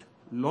Licht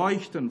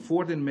leuchten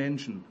vor den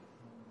Menschen,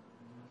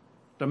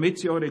 damit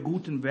sie eure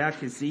guten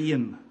Werke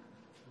sehen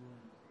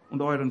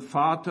und euren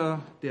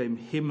Vater, der im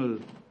Himmel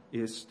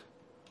ist,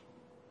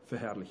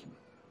 verherrlichen.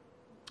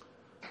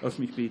 Lass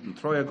mich beten.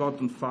 Treuer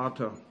Gott und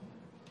Vater,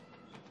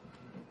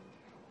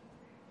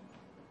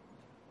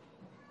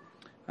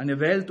 eine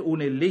Welt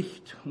ohne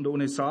Licht und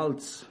ohne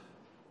Salz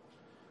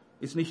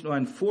ist nicht nur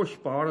ein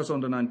furchtbarer,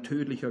 sondern ein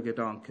tödlicher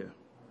Gedanke.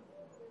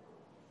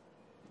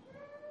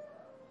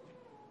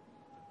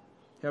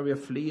 Herr, wir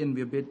flehen,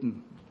 wir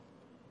bitten,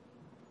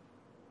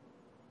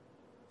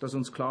 dass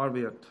uns klar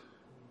wird,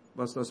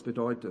 was das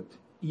bedeutet.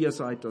 Ihr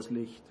seid das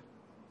Licht.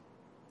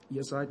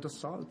 Ihr seid das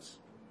Salz.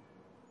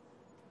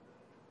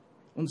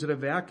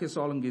 Unsere Werke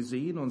sollen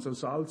gesehen, unser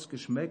Salz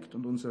geschmeckt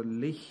und unser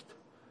Licht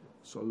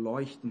soll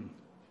leuchten,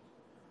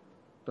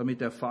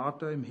 damit der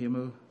Vater im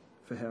Himmel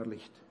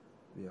verherrlicht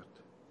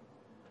wird.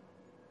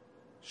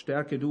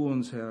 Stärke du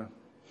uns, Herr,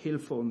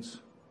 hilf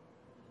uns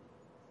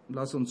und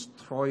lass uns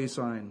treu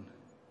sein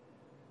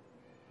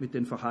mit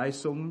den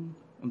Verheißungen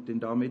und den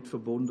damit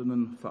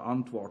verbundenen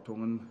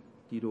Verantwortungen,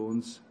 die du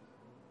uns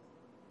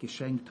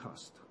geschenkt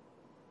hast,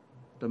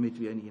 damit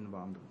wir in ihnen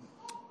wandeln.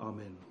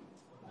 Amen.